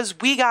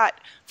got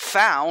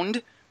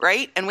found,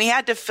 right? And we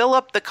had to fill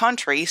up the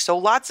country. So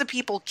lots of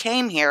people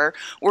came here.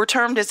 We're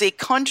termed as a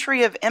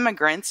country of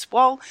immigrants.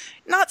 Well,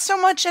 not so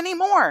much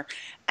anymore.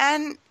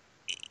 And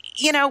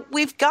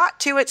we've got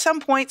to at some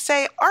point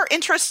say our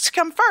interests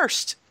come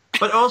first.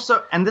 But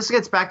also, and this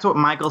gets back to what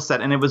Michael said,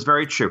 and it was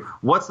very true.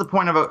 What's the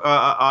point of a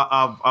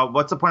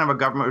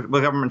government?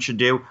 What government should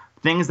do?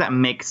 Things that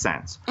make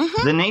sense.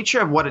 Mm-hmm. The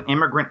nature of what an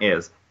immigrant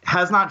is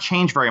has not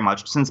changed very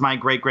much since my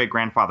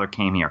great-great-grandfather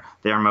came here.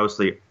 They are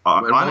mostly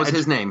what was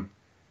his name?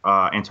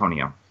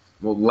 Antonio.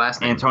 Well,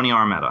 last name. Antonio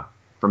Armetta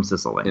from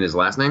Sicily. And his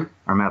last name?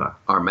 Armetta.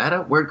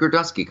 Armetta? Where'd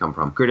Girdusky come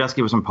from?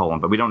 Girdusky was from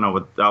Poland, but we don't know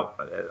what.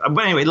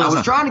 But anyway, listen. I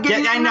was trying to get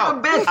you to know a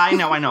bit. I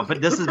know.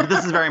 But this is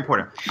very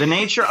important. The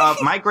nature of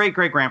my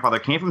great-great-grandfather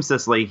came from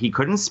Sicily. He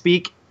couldn't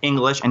speak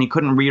English, and he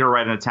couldn't read or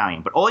write in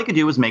Italian. But all he could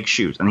do was make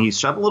shoes. And he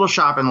set up a little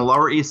shop in the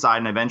Lower East Side,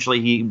 and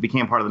eventually he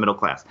became part of the middle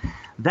class.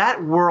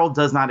 That world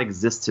does not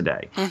exist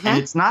today. Mm-hmm. And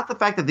it's not the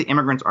fact that the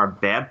immigrants are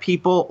bad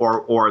people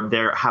or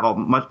they have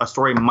a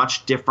story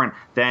much different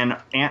than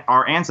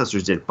our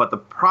ancestors did. But the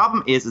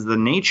problem is the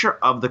nature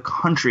of the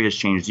country has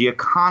changed. The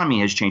economy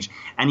has changed.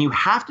 And you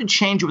have to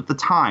change with the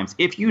times.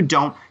 If you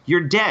don't,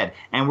 you're dead.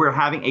 And we're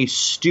having a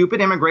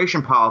stupid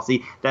immigration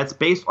policy that's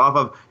based off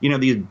of,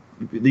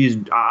 these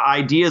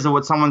ideas of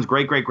what someone's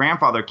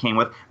great-great-grandfather came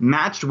with,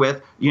 matched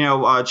with,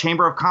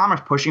 Chamber of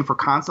Commerce pushing for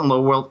constant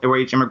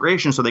low-wage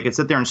immigration so they could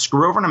sit there and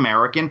screw over an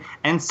American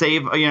and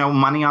save,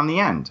 money on the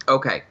end.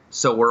 Okay,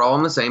 so we're all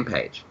on the same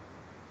page.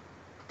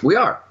 We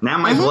are. Now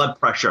my blood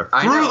pressure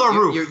through the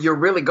roof. You're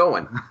really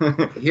going.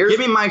 Give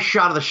me my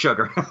shot of the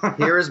sugar.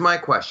 Here's my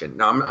question.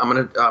 Now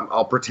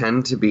I'll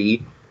pretend to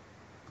be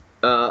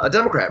a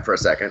Democrat for a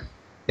second.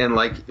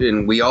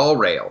 And we all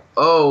rail.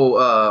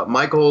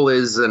 Michael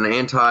is an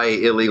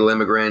anti-illegal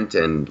immigrant,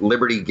 and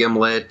Liberty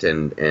Gimlet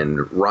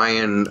and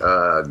Ryan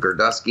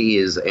Girdusky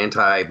is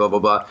anti-blah, blah,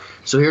 blah.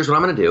 So here's what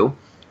I'm going to do.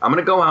 I'm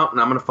going to go out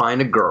and I'm going to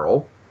find a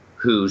girl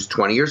who's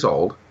 20 years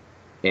old,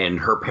 and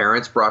her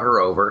parents brought her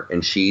over,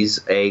 and she's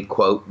a,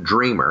 quote,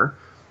 dreamer,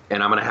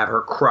 and I'm going to have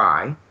her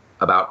cry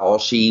about all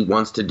she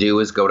wants to do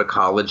is go to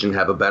college and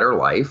have a better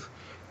life.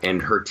 And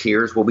her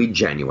tears will be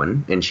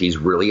genuine, and she's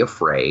really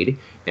afraid.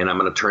 And I'm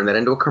going to turn that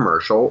into a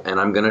commercial, and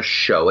I'm going to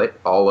show it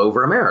all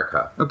over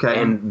America.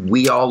 Okay. And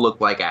we all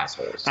look like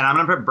assholes. And I'm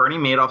going to put Bernie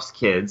Madoff's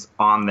kids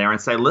on there and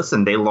say,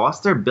 listen, they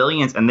lost their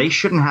billions, and they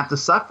shouldn't have to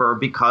suffer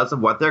because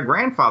of what their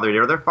grandfather did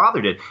or their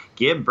father did.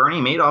 Give Bernie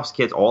Madoff's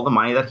kids all the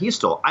money that he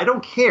stole. I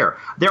don't care.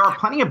 There are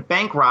plenty of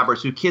bank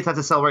robbers whose kids have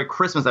to celebrate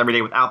Christmas every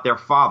day without their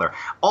father.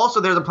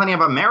 Also, there's plenty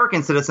of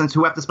American citizens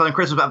who have to spend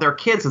Christmas without their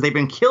kids because they've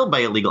been killed by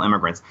illegal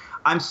immigrants.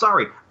 I'm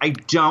sorry. I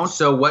don't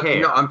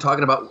care. No, I'm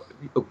talking about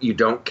you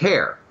don't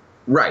care.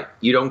 Right.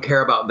 You don't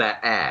care about that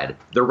ad.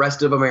 The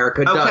rest of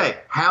America does. Okay.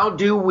 How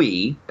do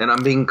we, and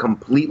I'm being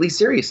completely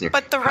serious here.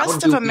 But the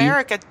rest of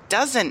America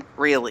doesn't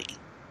really.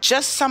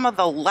 Just some of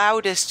the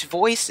loudest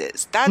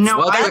voices. That's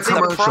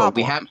the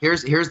problem.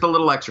 Here's the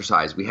little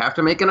exercise. We have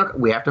to make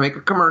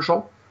a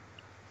commercial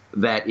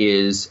that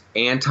is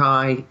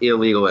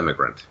anti-illegal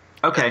immigrant.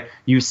 Okay.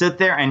 You sit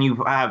there and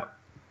you have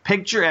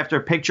picture after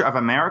picture of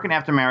American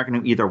after American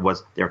who either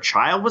their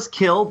child was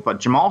killed, but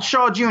Jamal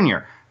Shaw Jr.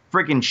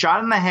 freaking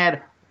shot in the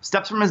head,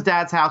 steps from his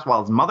dad's house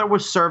while his mother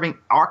was serving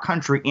our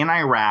country in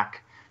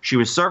Iraq. She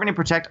was serving to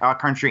protect our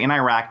country in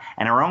Iraq,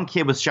 and her own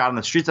kid was shot in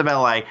the streets of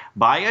L.A.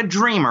 by a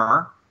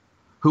dreamer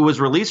who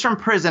was released from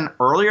prison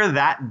earlier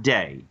that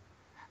day.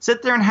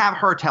 Sit there and have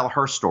her tell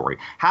her story.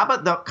 How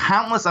about the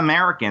countless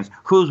Americans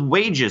whose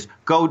wages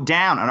go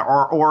down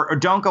or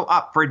don't go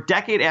up for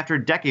decade after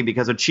decade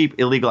because of cheap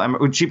illegal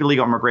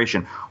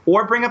immigration?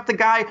 Or bring up the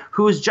guy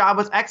whose job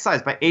was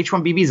excised by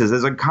H-1B visas.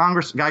 There's a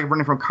guy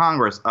running from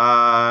Congress.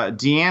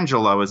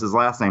 D'Angelo is his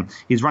last name.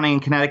 He's running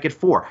in Connecticut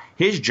 4.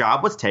 His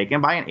job was taken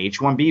by an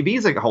H-1B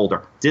visa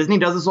holder. Disney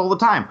does this all the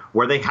time,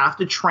 where they have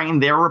to train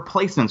their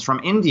replacements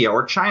from India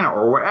or China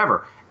or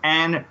wherever.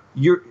 And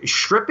you're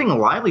stripping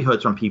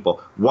livelihoods from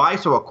people. Why?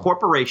 So a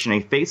corporation, a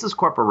faceless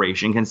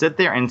corporation, can sit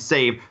there and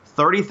save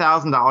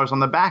 $30,000 on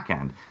the back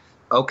end.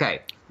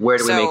 Okay, where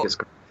do we make this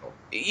commercial?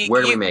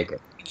 Where do we make it?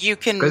 You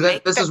can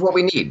because this is what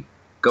we need.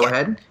 Go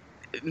ahead.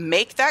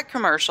 Make that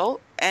commercial,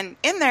 and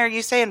in there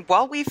you say, and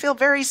while we feel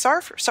very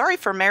sorry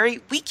for Mary,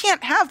 we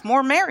can't have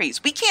more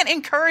Marys. We can't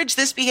encourage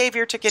this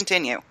behavior to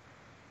continue.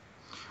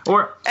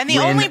 And the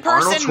only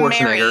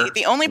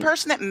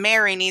person that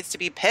Mary needs to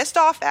be pissed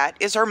off at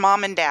is her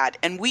mom and dad.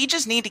 And we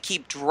just need to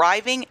keep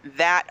driving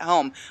that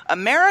home.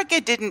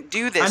 America didn't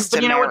do this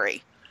to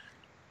Mary.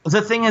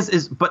 The thing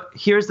is, but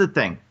here's the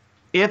thing.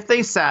 If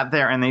they sat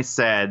there and they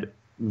said,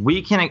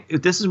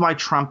 this is why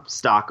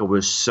Trump's DACA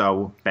was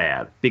so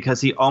bad, because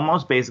he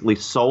almost basically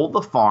sold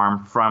the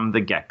farm from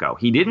the get-go.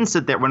 He didn't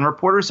sit there. When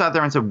reporters sat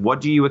there and said,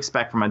 what do you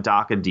expect from a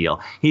DACA deal?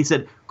 He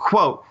said,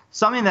 quote,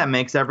 something that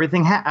makes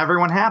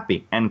everyone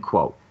happy, end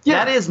quote.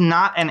 Yeah. That is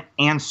not an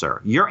answer.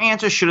 Your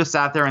answer should have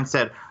sat there and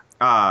said,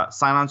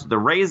 sign on to the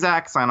RAISE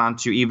Act, sign on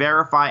to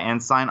E-Verify,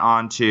 and sign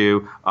on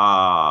to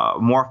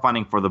more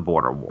funding for the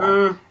border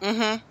war.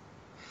 Mm-hmm.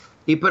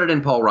 He put it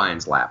in Paul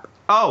Ryan's lap.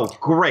 Oh,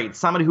 great.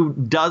 Somebody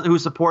who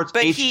supports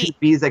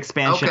H-2B's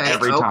expansion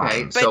every time.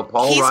 Okay, but so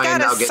Paul Ryan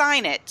got to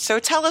sign it. So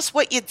tell us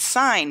what you'd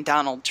sign,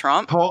 Donald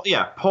Trump. Paul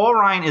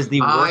Ryan is the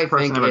worst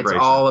person in immigration.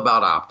 It's all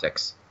about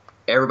optics.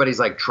 Everybody's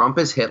like, Trump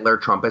is Hitler,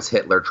 Trump is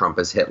Hitler, Trump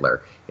is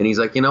Hitler. And he's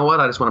like, you know what?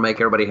 I just want to make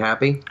everybody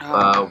happy.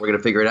 We're going to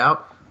figure it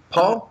out.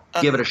 Paul,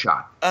 give it a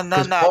shot.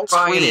 Because Paul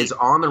Ryan is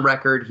on the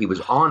record. He was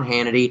on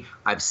Hannity.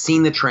 I've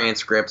seen the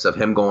transcripts of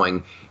him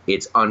going,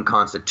 it's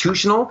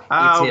unconstitutional,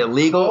 it's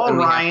illegal, Paul and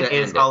we Ryan have to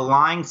end is a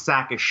lying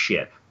sack of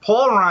shit.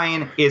 Paul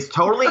Ryan is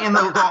totally in the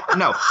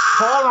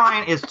Paul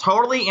Ryan is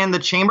totally in the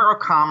Chamber of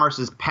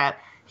Commerce's pet.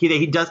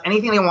 He does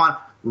anything they want.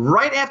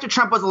 Right after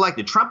Trump was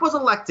elected. Trump was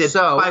elected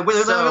by...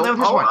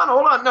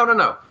 Hold on.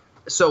 No.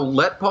 So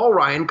let Paul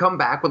Ryan come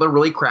back with a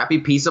really crappy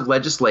piece of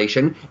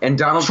legislation, and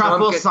Donald Trump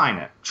will sign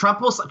it.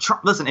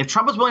 Listen, if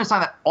Trump is willing to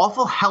sign that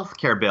awful health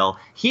care bill,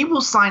 he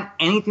will sign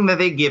anything that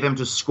they give him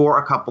to score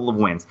a couple of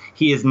wins.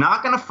 He is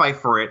not going to fight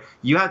for it.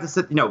 You have to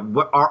sit.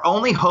 What our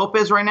only hope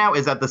is right now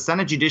is that the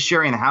Senate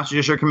Judiciary and the House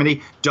Judiciary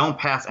Committee don't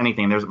pass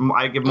anything.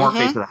 I give more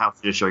faith to the House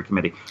Judiciary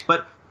Committee,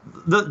 but.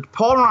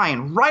 Paul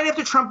Ryan, right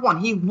after Trump won,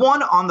 he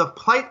won on the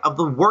plight of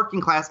the working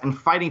class and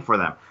fighting for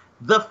them.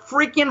 The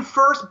freaking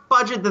first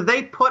budget that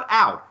they put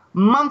out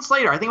months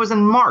later, I think it was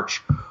in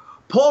March,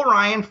 Paul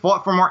Ryan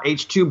fought for more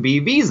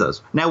H-2B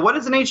visas. Now, what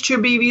is an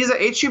H-2B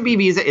visa? H-2B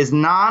visa is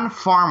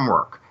non-farm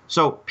work.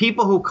 So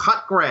people who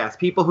cut grass,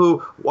 people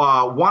who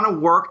want to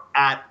work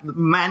at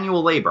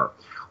manual labor.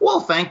 Well,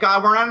 thank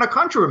God we're not in a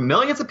country with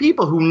millions of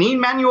people who need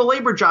manual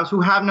labor jobs who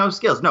have no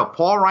skills. No,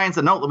 Paul Ryan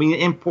said, no, we need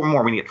to import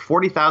more. We need to get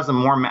 40,000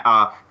 more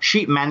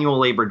cheap manual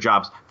labor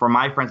jobs for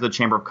my friends at the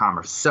Chamber of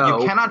Commerce. So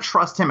you cannot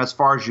trust him as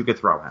far as you could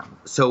throw him.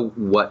 So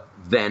what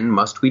then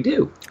must we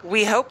do?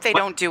 We hope they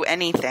don't do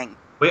anything.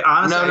 Wait,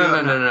 honestly,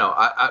 no.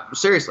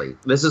 Seriously,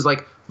 this is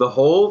like the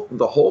whole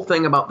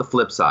thing about the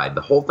flip side,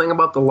 the whole thing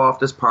about the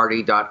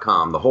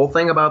loftusparty.com, the whole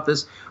thing about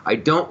this. I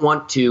don't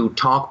want to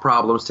talk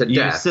problems to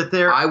death. Sit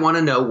there. I want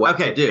to know what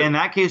to do. In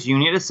that case, you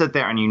need to sit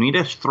there and you need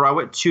to throw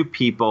it to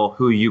people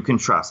who you can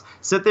trust.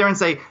 Sit there and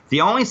say,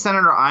 the only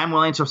senator I'm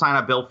willing to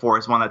sign a bill for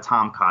is one that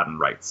Tom Cotton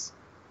writes.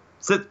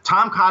 So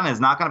Tom Cotton is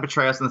not going to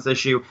betray us on this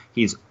issue.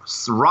 He's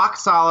rock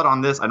solid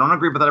on this. I don't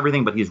agree with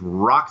everything, but he's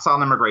rock solid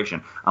on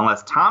immigration.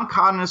 Unless Tom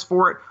Cotton is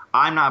for it,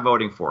 I'm not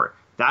voting for it.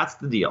 That's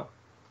the deal.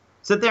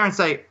 Sit there and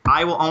say,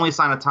 I will only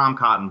sign a Tom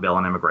Cotton bill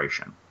on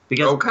immigration.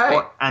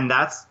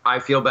 I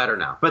feel better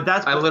now.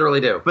 I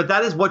literally do. But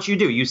that is what you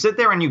do. You sit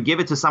there and you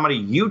give it to somebody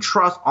you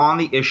trust on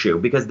the issue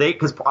because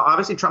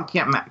obviously Trump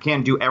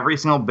can't do every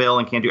single bill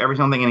and can't do every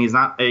single thing, and he's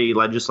not a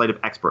legislative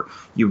expert.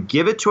 You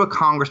give it to a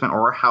congressman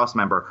or a House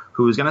member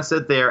who's going to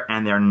sit there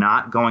and they're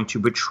not going to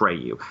betray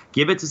you.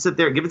 Give it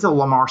to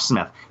Lamar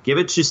Smith. Give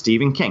it to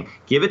Stephen King.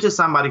 Give it to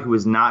somebody who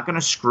is not going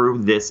to screw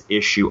this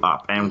issue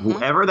up. And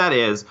whoever that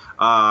is,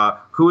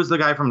 who is the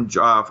guy from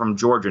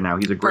Georgia now?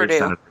 He's a great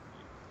senator.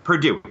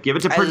 Purdue. Give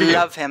it to Purdue. I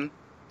love him.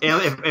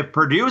 If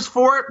Purdue's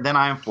for it, then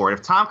I'm for it.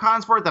 If Tom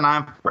Cotton's for it, then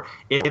I'm for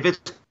it. If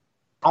it's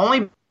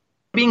only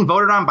being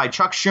voted on by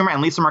Chuck Schumer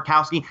and Lisa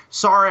Murkowski,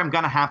 sorry, I'm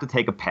going to have to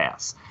take a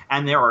pass.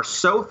 And there are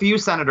so few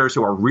senators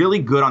who are really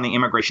good on the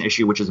immigration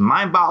issue, which is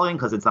mind-boggling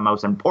because it's the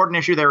most important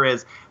issue there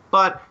is.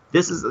 But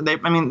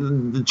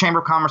the Chamber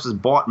of Commerce has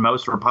bought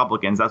most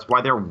Republicans. That's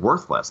why they're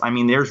worthless.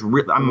 Most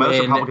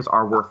Republicans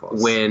are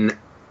worthless. When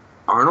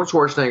Arnold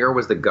Schwarzenegger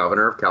was the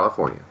governor of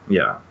California.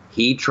 Yeah.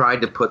 He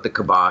tried to put the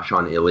kibosh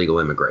on illegal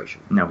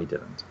immigration. No, he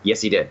didn't.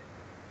 Yes, he did.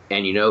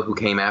 And you know who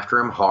came after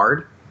him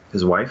hard?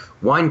 His wife?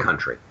 Wine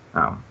country.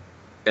 Oh.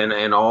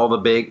 And all the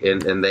big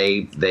and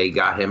they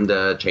got him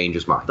to change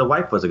his mind. The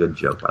wife was a good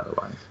joke, by the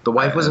way. The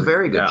wife was a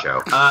very good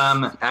joke.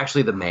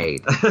 Actually, the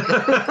maid.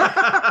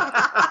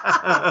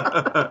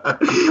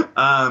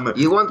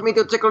 You want me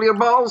to tickle your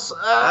balls?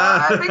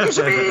 I think you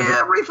should be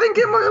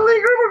rethinking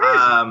illegal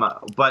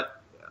immigration. But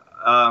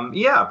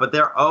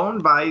they're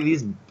owned by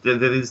these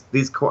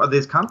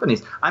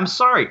companies. I'm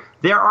sorry,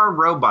 there are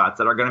robots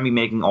that are going to be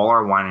making all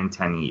our wine in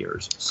 10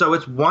 years. So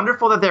it's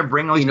wonderful that they're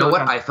bringing. You know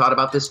what? I thought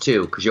about this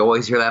too because you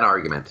always hear that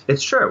argument.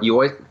 It's true.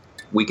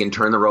 We can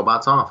turn the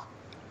robots off.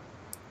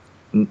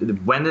 We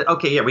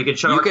could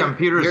shut our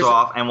computers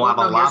off, and we'll have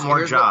a lot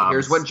more jobs.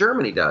 Here's what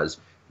Germany does.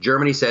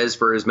 Germany says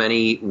for as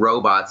many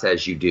robots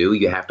as you do,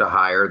 you have to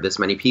hire this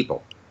many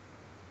people.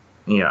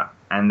 Yeah.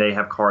 And they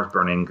have cars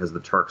burning because the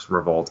Turks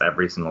revolt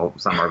every single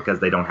summer because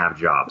they don't have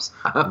jobs.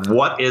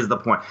 What is the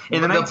point?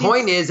 The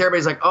point is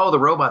everybody's like, oh, the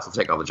robots will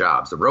take all the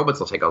jobs. The robots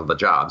will take all the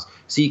jobs.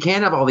 So you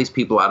can't have all these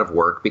people out of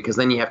work because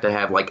then you have to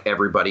have like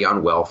everybody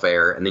on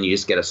welfare and then you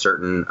just get a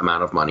certain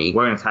amount of money.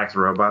 We're going to tax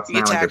robots now?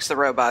 You tax the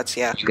robots,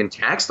 yeah. You can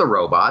tax the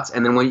robots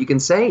and then what you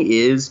can say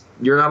is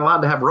you're not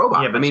allowed to have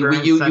robots. Yeah, but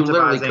you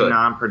literally could.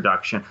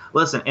 Non-production.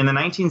 Listen, in the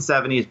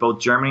 1970s,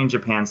 both Germany and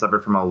Japan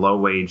suffered from a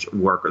low-wage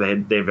worker. They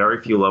had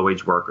very few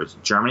low-wage workers.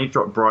 Germany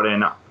brought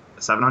in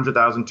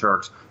 700,000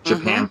 Turks.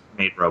 Japan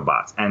made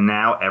robots, and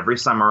now every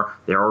summer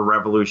there are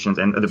revolutions,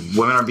 and the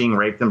women are being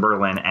raped in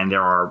Berlin, and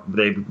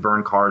they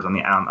burn cars in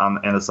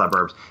the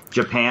suburbs.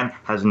 Japan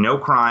has no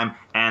crime,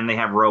 and they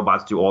have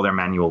robots do all their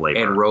manual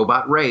labor. And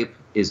robot rape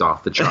is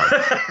off the chart.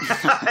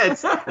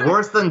 It's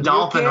worse than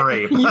dolphin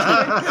rape.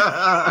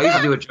 I used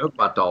to do a joke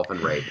about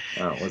dolphin rape.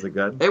 Oh, was it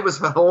good? It was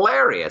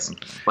hilarious.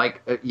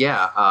 Because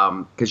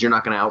you're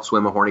not going to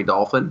outswim a horny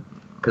dolphin.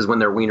 Because when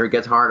their wiener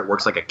gets hard, it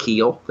works like a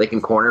keel. They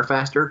can corner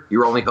faster.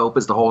 Your only hope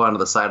is to hold onto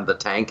the side of the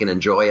tank and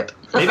enjoy it.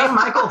 Maybe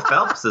Michael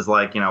Phelps is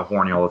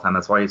horny all the time.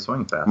 That's why he's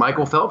swimming fast.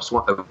 Michael Phelps,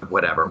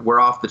 whatever. We're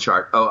off the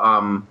chart.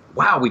 Oh,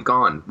 wow, we've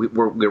gone.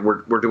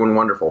 We're doing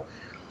wonderful.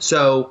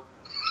 So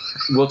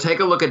we'll take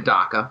a look at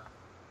Daca.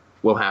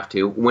 We'll have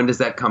to. When does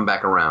that come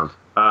back around?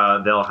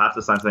 they'll have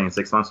to sign something in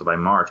 6 months, so by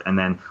March. And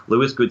then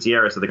Luis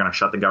Gutierrez said they're going to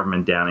shut the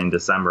government down in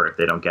December if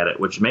they don't get it,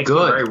 which makes me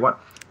very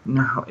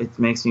No, it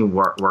makes me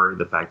worried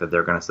the fact that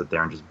they're going to sit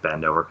there and just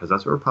bend over, because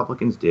that's what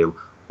Republicans do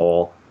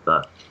all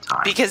the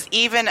time. Because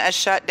even a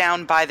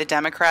shutdown by the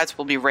Democrats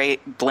will be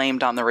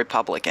blamed on the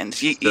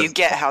Republicans. You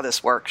get how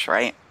this works,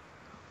 right?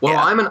 Well,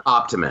 I'm an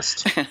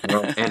optimist, and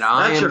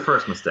that's your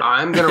first mistake.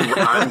 We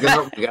got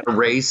to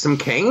raise some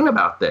cane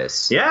about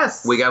this.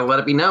 Yes, we got to let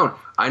it be known.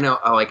 I know,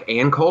 like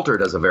Ann Coulter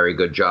does a very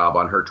good job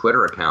on her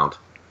Twitter account.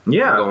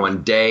 Yeah,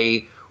 going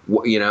day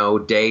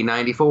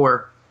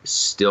 94.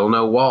 Still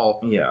no wall.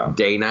 Yeah.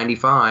 Day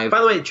 95.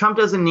 By the way, Trump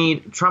doesn't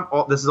need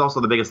this is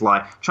also the biggest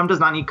lie. Trump does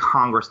not need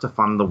Congress to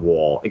fund the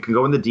wall. It can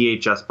go in the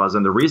DHS budget.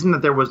 And the reason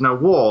that there was no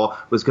wall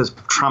was because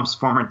Trump's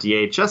former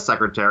DHS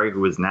secretary,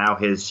 who is now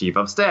his chief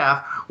of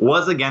staff,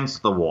 was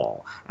against the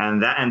wall.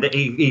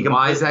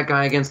 Why is that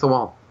guy against the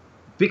wall?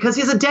 Because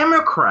he's a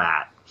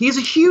Democrat. He's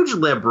a huge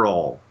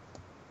liberal.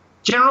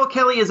 General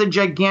Kelly is a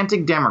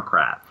gigantic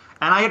Democrat.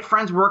 And I had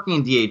friends working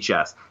in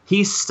DHS.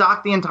 He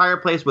stocked the entire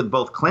place with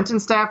both Clinton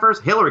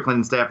staffers, Hillary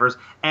Clinton staffers,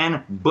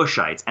 and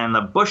Bushites. And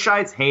the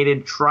Bushites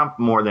hated Trump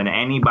more than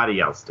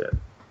anybody else did.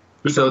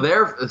 So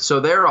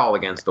they're all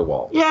against the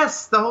wall.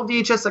 Yes, the whole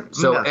DHS.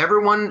 So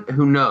everyone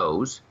who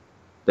knows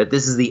that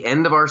this is the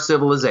end of our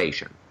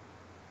civilization,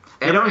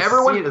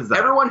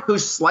 everyone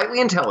who's slightly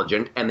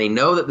intelligent and they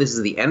know that this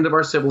is the end of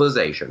our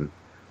civilization,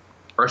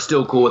 are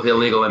still cool with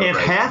illegal immigration.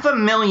 If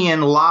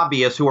 500,000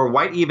 lobbyists who are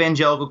white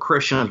evangelical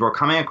Christians were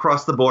coming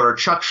across the border,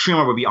 Chuck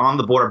Schumer would be on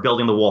the border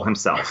building the wall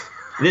himself.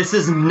 This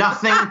is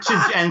nothing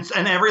to,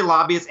 and every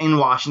lobbyist in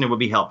Washington would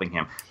be helping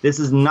him. This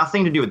is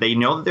nothing to do with. They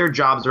know that their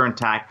jobs are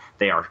intact.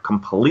 They are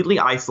completely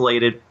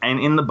isolated and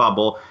in the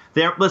bubble.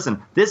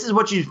 Listen, this is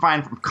what you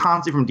find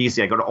constantly from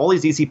D.C. I go to all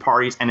these D.C.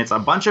 parties, and it's a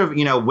bunch of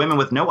women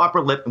with no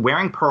upper lip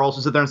wearing pearls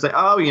who sit there and say,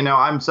 "Oh,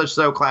 I'm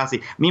so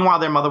classy." Meanwhile,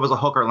 their mother was a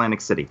hooker in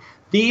Atlantic City.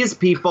 These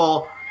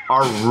people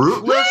are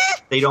rootless.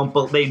 They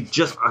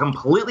just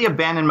completely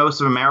abandon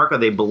most of America.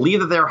 They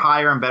believe that they're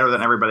higher and better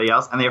than everybody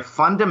else, and they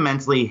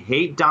fundamentally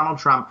hate Donald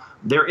Trump.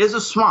 There is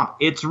a swamp.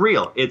 It's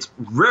real. It's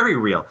very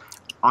real.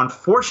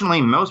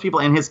 Unfortunately, most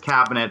people in his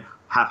cabinet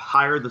have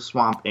hired the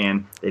swamp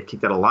in. They've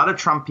kicked out a lot of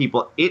Trump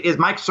people.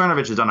 Mike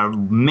Cernovich has done an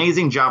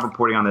amazing job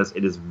reporting on this.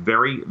 It is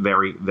very,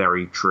 very,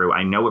 very true.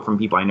 I know it from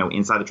people I know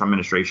inside the Trump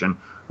administration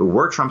who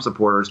were Trump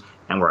supporters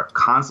and were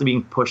constantly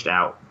being pushed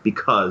out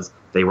because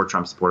they were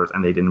Trump supporters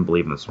and they didn't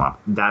believe in the swamp.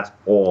 That's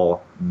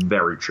all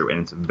very true,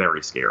 and it's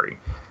very scary.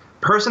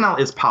 Personnel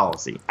is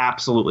policy,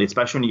 absolutely,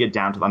 especially when you get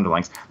down to the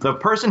underlings. The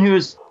person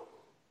who's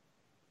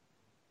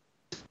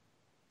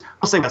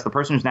I'll say that's the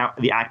person who's now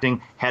the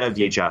acting head of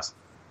DHS.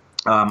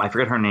 I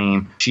forget her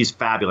name. She's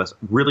fabulous.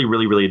 Really,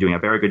 really, really doing a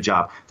very good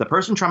job. The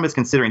person Trump is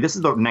considering, this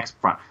is the next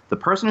front. The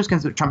person who's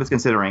Trump is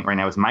considering right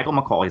now is Michael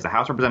McCaul. He's a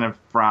House representative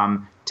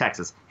from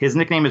Texas. His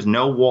nickname is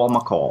No Wall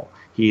McCaul.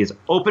 He is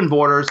open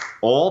borders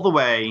all the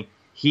way.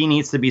 He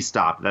needs to be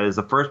stopped. That is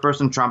the first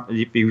person Trump,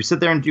 if you sit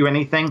there and do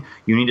anything,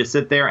 you need to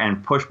sit there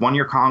and push one of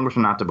your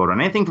congressmen not to vote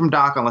on anything from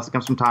Daca unless it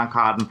comes from Tom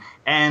Cotton,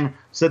 and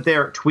sit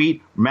there,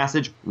 tweet,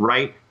 message,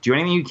 write, do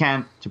anything you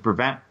can to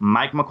prevent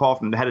Mike McCaul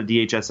from the head of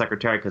DHS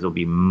secretary, because it'll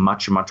be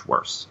much, much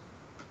worse.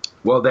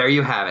 Well, there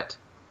you have it.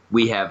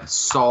 We have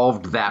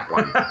solved that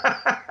one.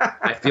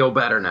 I feel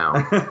better now.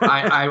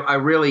 I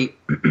really,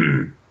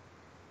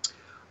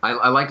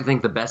 I like to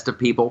think the best of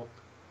people,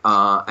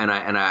 and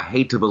I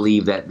hate to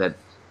believe that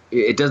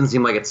it doesn't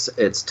seem like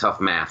it's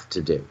tough math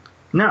to do.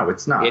 No,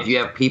 it's not. If you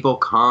have people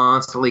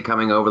constantly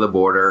coming over the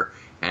border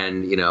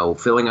and,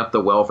 filling up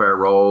the welfare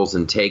rolls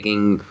and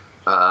taking,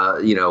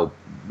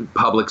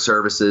 public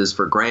services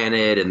for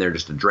granted, and they're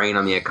just a drain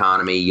on the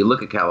economy. You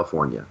look at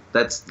California.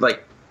 That's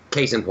like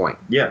case in point.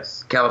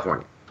 Yes.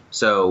 California.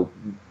 So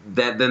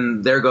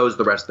then there goes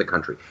the rest of the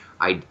country.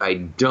 I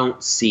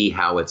don't see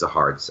how it's a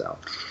hard sell.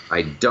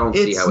 I don't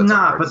see how it's a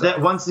hard sell.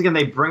 But once again,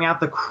 they bring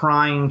out the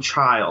crying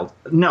child.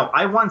 No,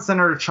 I want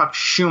Senator Chuck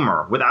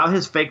Schumer, without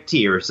his fake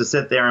tears, to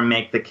sit there and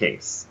make the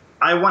case.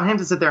 I want him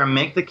to sit there and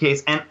make the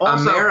case, and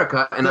also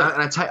America. And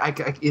I tell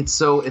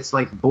you, it's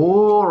like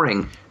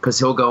boring, because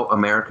he'll go,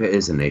 America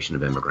is a nation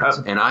of immigrants,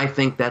 and I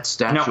think that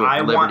Statue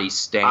of Liberty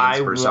stands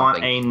for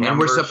something, and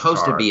we're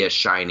supposed to be a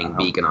shining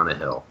beacon on a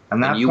hill.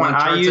 And that you point,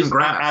 want I use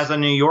grass. as a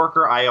New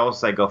Yorker, I always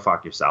say, go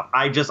fuck yourself.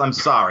 I'm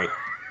sorry.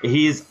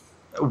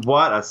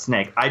 What a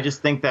snake. I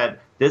just think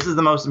that this is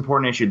the most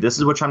important issue. This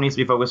is what Trump needs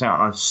to be focusing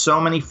on so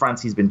many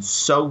fronts. He's been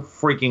so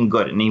freaking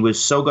good, and he was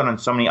so good on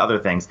so many other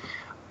things.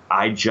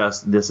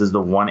 This is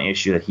the one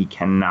issue that he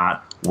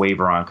cannot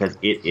waver on, because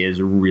it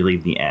is really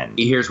the end.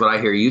 Here's what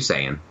I hear you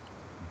saying.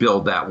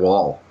 Build that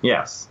wall.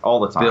 Yes, all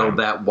the time. Build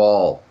that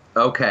wall.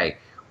 Okay.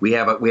 We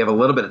have a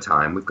little bit of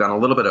time. We've gone a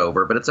little bit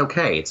over, but it's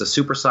okay. It's a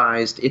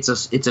supersized,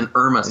 it's an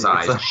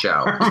Irma-sized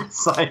show.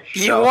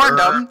 You warned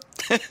them.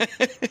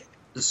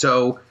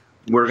 So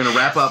we're going to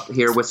wrap up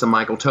here with some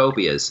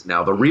Michael-topias.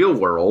 Now, the real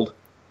world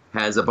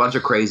has a bunch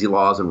of crazy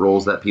laws and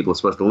rules that people are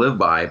supposed to live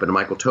by, but in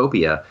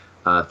Michael-topia,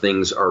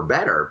 things are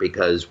better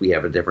because we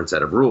have a different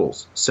set of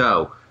rules.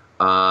 So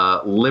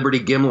Liberty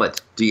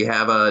Gimlet. Do you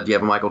have a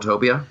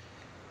Michaeltopia?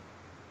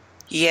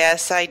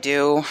 Yes, I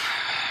do.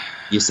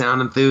 You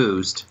sound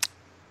enthused.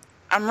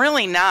 I'm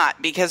really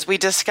not, because we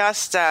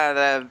discussed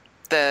the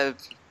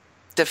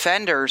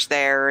Defenders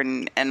there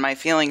and my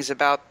feelings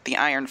about the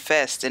Iron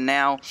Fist, and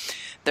now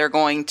they're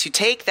going to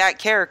take that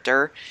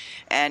character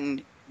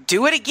and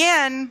do it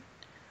again.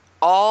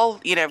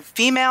 All,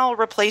 female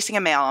replacing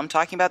a male. I'm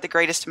talking about the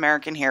Greatest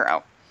American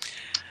Hero.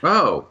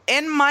 Oh.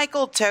 In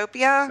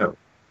Michaeltopia,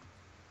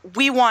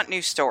 we want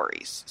new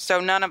stories, so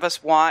none of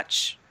us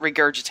watch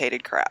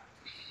regurgitated crap.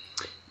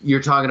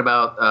 You're talking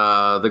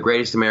about The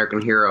Greatest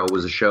American Hero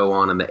was a show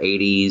on in the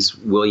 80s,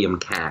 William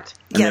Catt.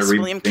 Yes,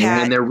 William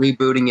Catt. And they're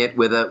rebooting it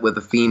with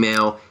a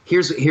female.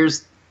 Here's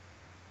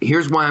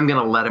why I'm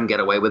going to let them get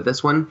away with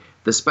this one.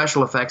 The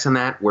special effects in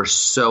that were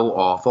so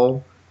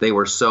awful. They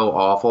were so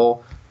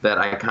awful that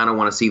I kind of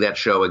want to see that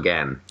show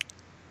again.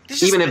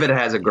 Even if it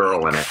has a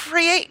girl in it.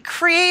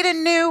 Create a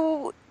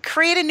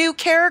new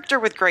character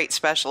with great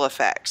special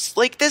effects.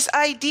 Like this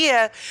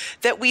idea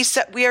that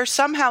we are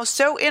somehow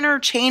so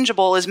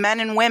interchangeable as men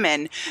and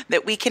women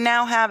that we can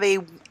now have a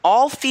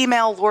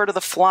all-female Lord of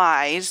the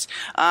Flies.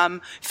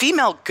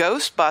 Female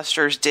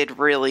Ghostbusters did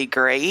really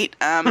great.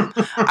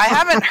 I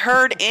haven't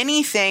heard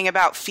anything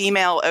about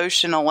female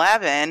Ocean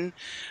 11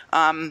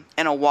 in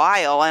a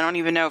while. I don't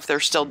even know if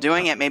they're still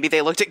doing it. Maybe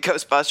they looked at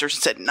Ghostbusters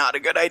and said, not a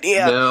good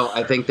idea. No,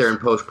 I think they're in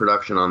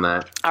post-production on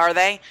that. Are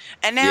they?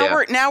 And now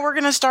we're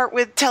going to start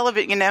with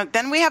television.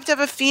 Then we have to have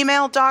a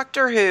female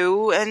Doctor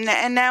Who,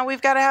 and now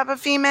we've got to have a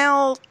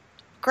female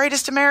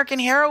Greatest American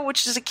Hero,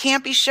 which is a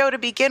campy show to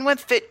begin with,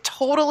 fit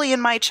totally in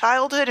my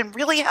childhood and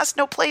really has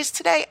no place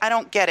today. I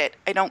don't get it.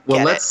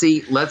 Well, let's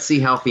see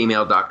how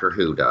female Doctor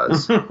Who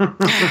does.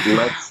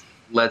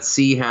 Let's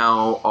see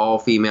how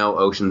all-female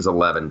Ocean's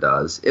 11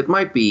 does. It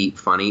might be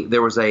funny.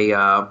 There was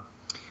a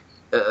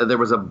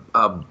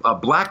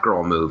black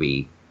girl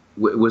movie.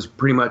 It was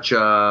pretty much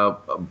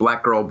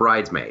Black Girl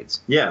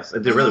Bridesmaids. Yes,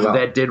 it did really well.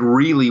 That did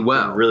really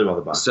well. Did really well.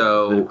 The box.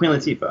 So Queen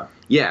Latifah.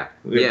 Yeah.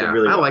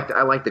 Really well.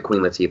 I like the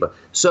Queen Latifah.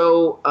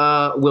 So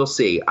we'll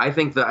see. I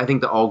think the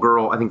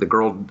girl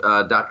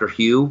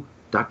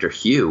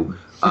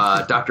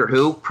Doctor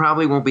Who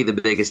probably won't be the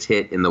biggest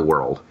hit in the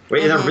world.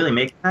 Wait, they're really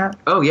making that?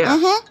 Oh yeah.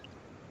 Mm-hmm.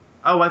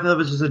 Oh, I thought it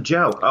was just a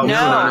joke.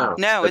 Oh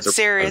no, it's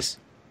serious.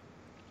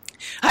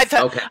 I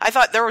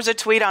thought there was a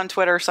tweet on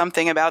Twitter or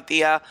something about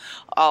the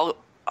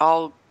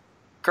all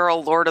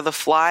girl Lord of the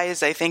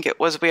Flies. I think it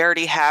was. We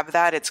already have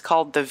that. It's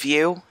called The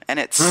View, and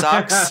it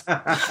sucks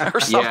or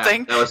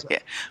something. Yeah,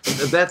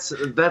 that's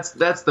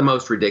the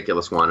most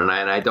ridiculous one, and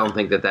I don't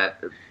think that.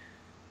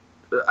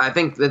 I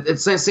think that it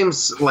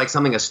seems like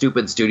something a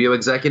stupid studio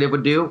executive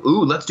would do.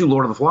 Ooh, let's do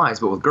Lord of the Flies,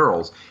 but with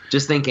girls.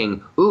 Just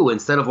thinking, ooh,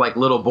 instead of like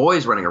little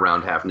boys running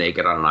around half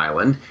naked on an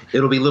island,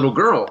 it'll be little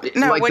girl.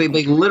 No, they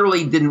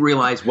literally didn't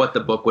realize what the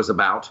book was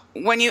about.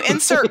 When you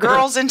insert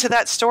girls into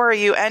that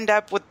story, you end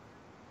up with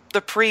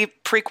the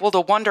prequel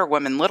to Wonder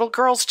Woman. Little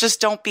girls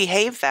just don't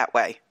behave that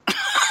way.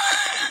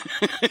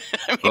 They're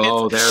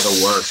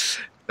the worst.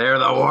 They're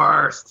the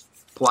worst.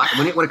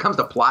 When it comes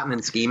to plotting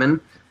and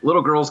scheming,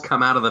 little girls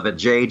come out of the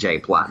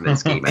vajayjay plotting and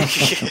scheming.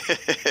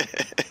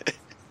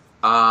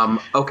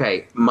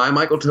 Okay, my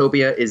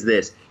Michaeltopia is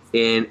this.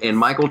 In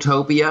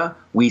Michaeltopia,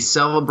 we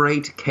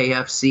celebrate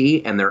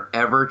KFC and their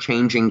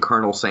ever-changing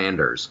Colonel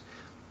Sanders.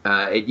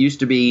 It used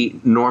to be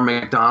Norm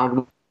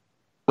Macdonald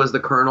was the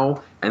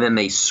Colonel, and then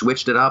they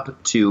switched it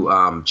up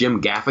to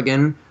Jim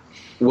Gaffigan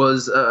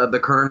was the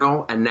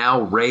Colonel, and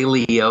now Ray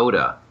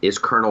Liotta is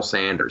Colonel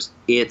Sanders.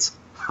 It's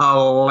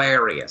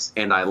hilarious,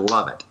 and I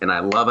love it, and I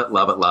love it.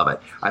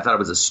 I thought it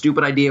was a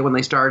stupid idea when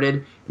they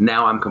started.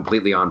 Now I'm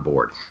completely on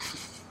board.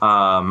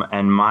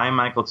 And my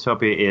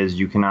Michaeltopia is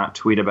you cannot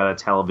tweet about a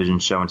television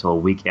show until a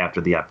week after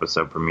the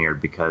episode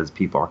premiered because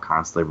people are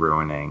constantly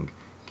ruining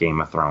Game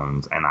of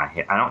Thrones, and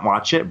I don't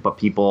watch it, but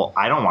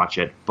I don't watch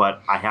it,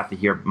 but I have to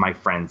hear my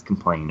friends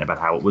complain about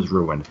how it was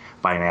ruined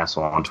by an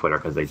asshole on Twitter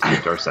because they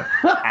tweeted or said,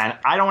 and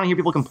I don't want to hear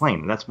people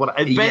complain. That's what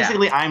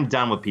basically I'm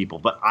done with people,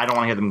 but I don't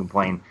want to hear them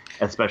complain,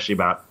 especially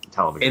about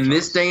television. In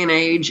this day and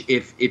age,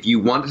 if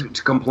you want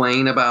to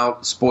complain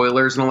about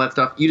spoilers and all that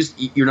stuff,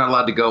 you're not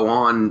allowed to go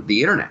on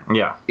the internet.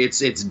 Yeah,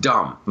 it's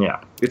dumb.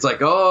 Yeah, it's like,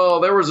 oh,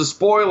 there was a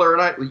spoiler,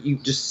 and you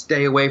just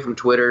stay away from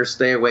Twitter,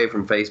 stay away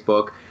from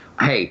Facebook.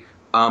 Hey.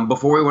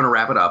 Before we want to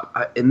wrap it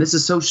up, and this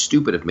is so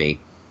stupid of me,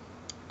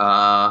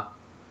 I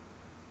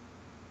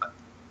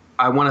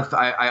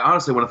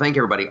honestly want to thank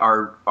everybody.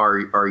 Our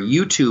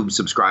YouTube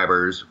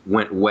subscribers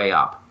went way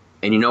up,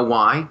 and you know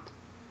why?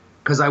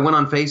 Because I went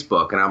on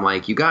Facebook and I'm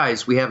like, you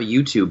guys, we have a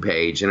YouTube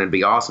page, and it'd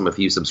be awesome if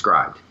you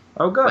subscribed.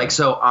 Oh, good. Like,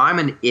 so I'm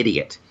an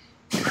idiot.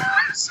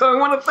 So I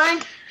want to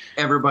thank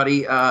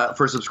everybody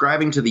for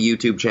subscribing to the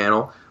YouTube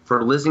channel,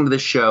 for listening to the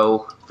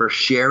show, for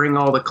sharing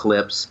all the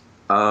clips.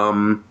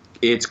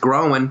 It's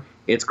growing,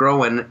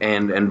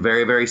 and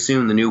very, very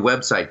soon the new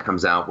website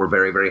comes out. We're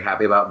very, very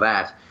happy about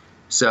that.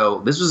 So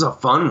this was a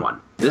fun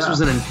one. This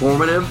was an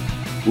informative.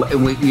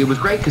 It was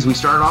great because we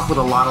started off with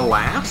a lot of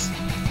laughs,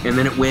 and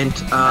then it went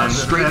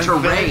straight to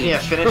rain. Yeah,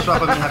 finished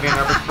off with me having a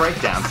nervous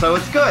breakdown. So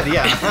it's good,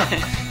 yeah.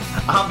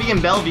 I'll be in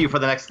Bellevue for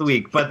the next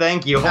week, but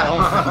thank you.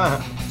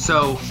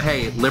 So,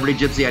 hey, Liberty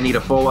Gypsy, I need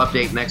a full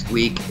update next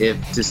week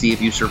to see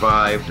if you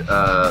survived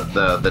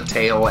the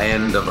tail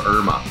end of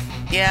Irma.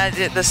 Yeah,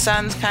 the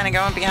sun's kind of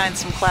going behind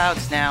some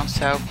clouds now,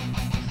 so.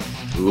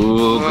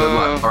 Ooh, good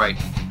luck. All right,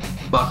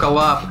 buckle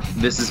up.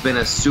 This has been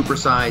a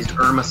supersized,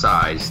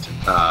 Irma-sized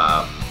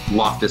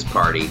Loftus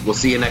party. We'll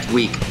see you next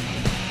week.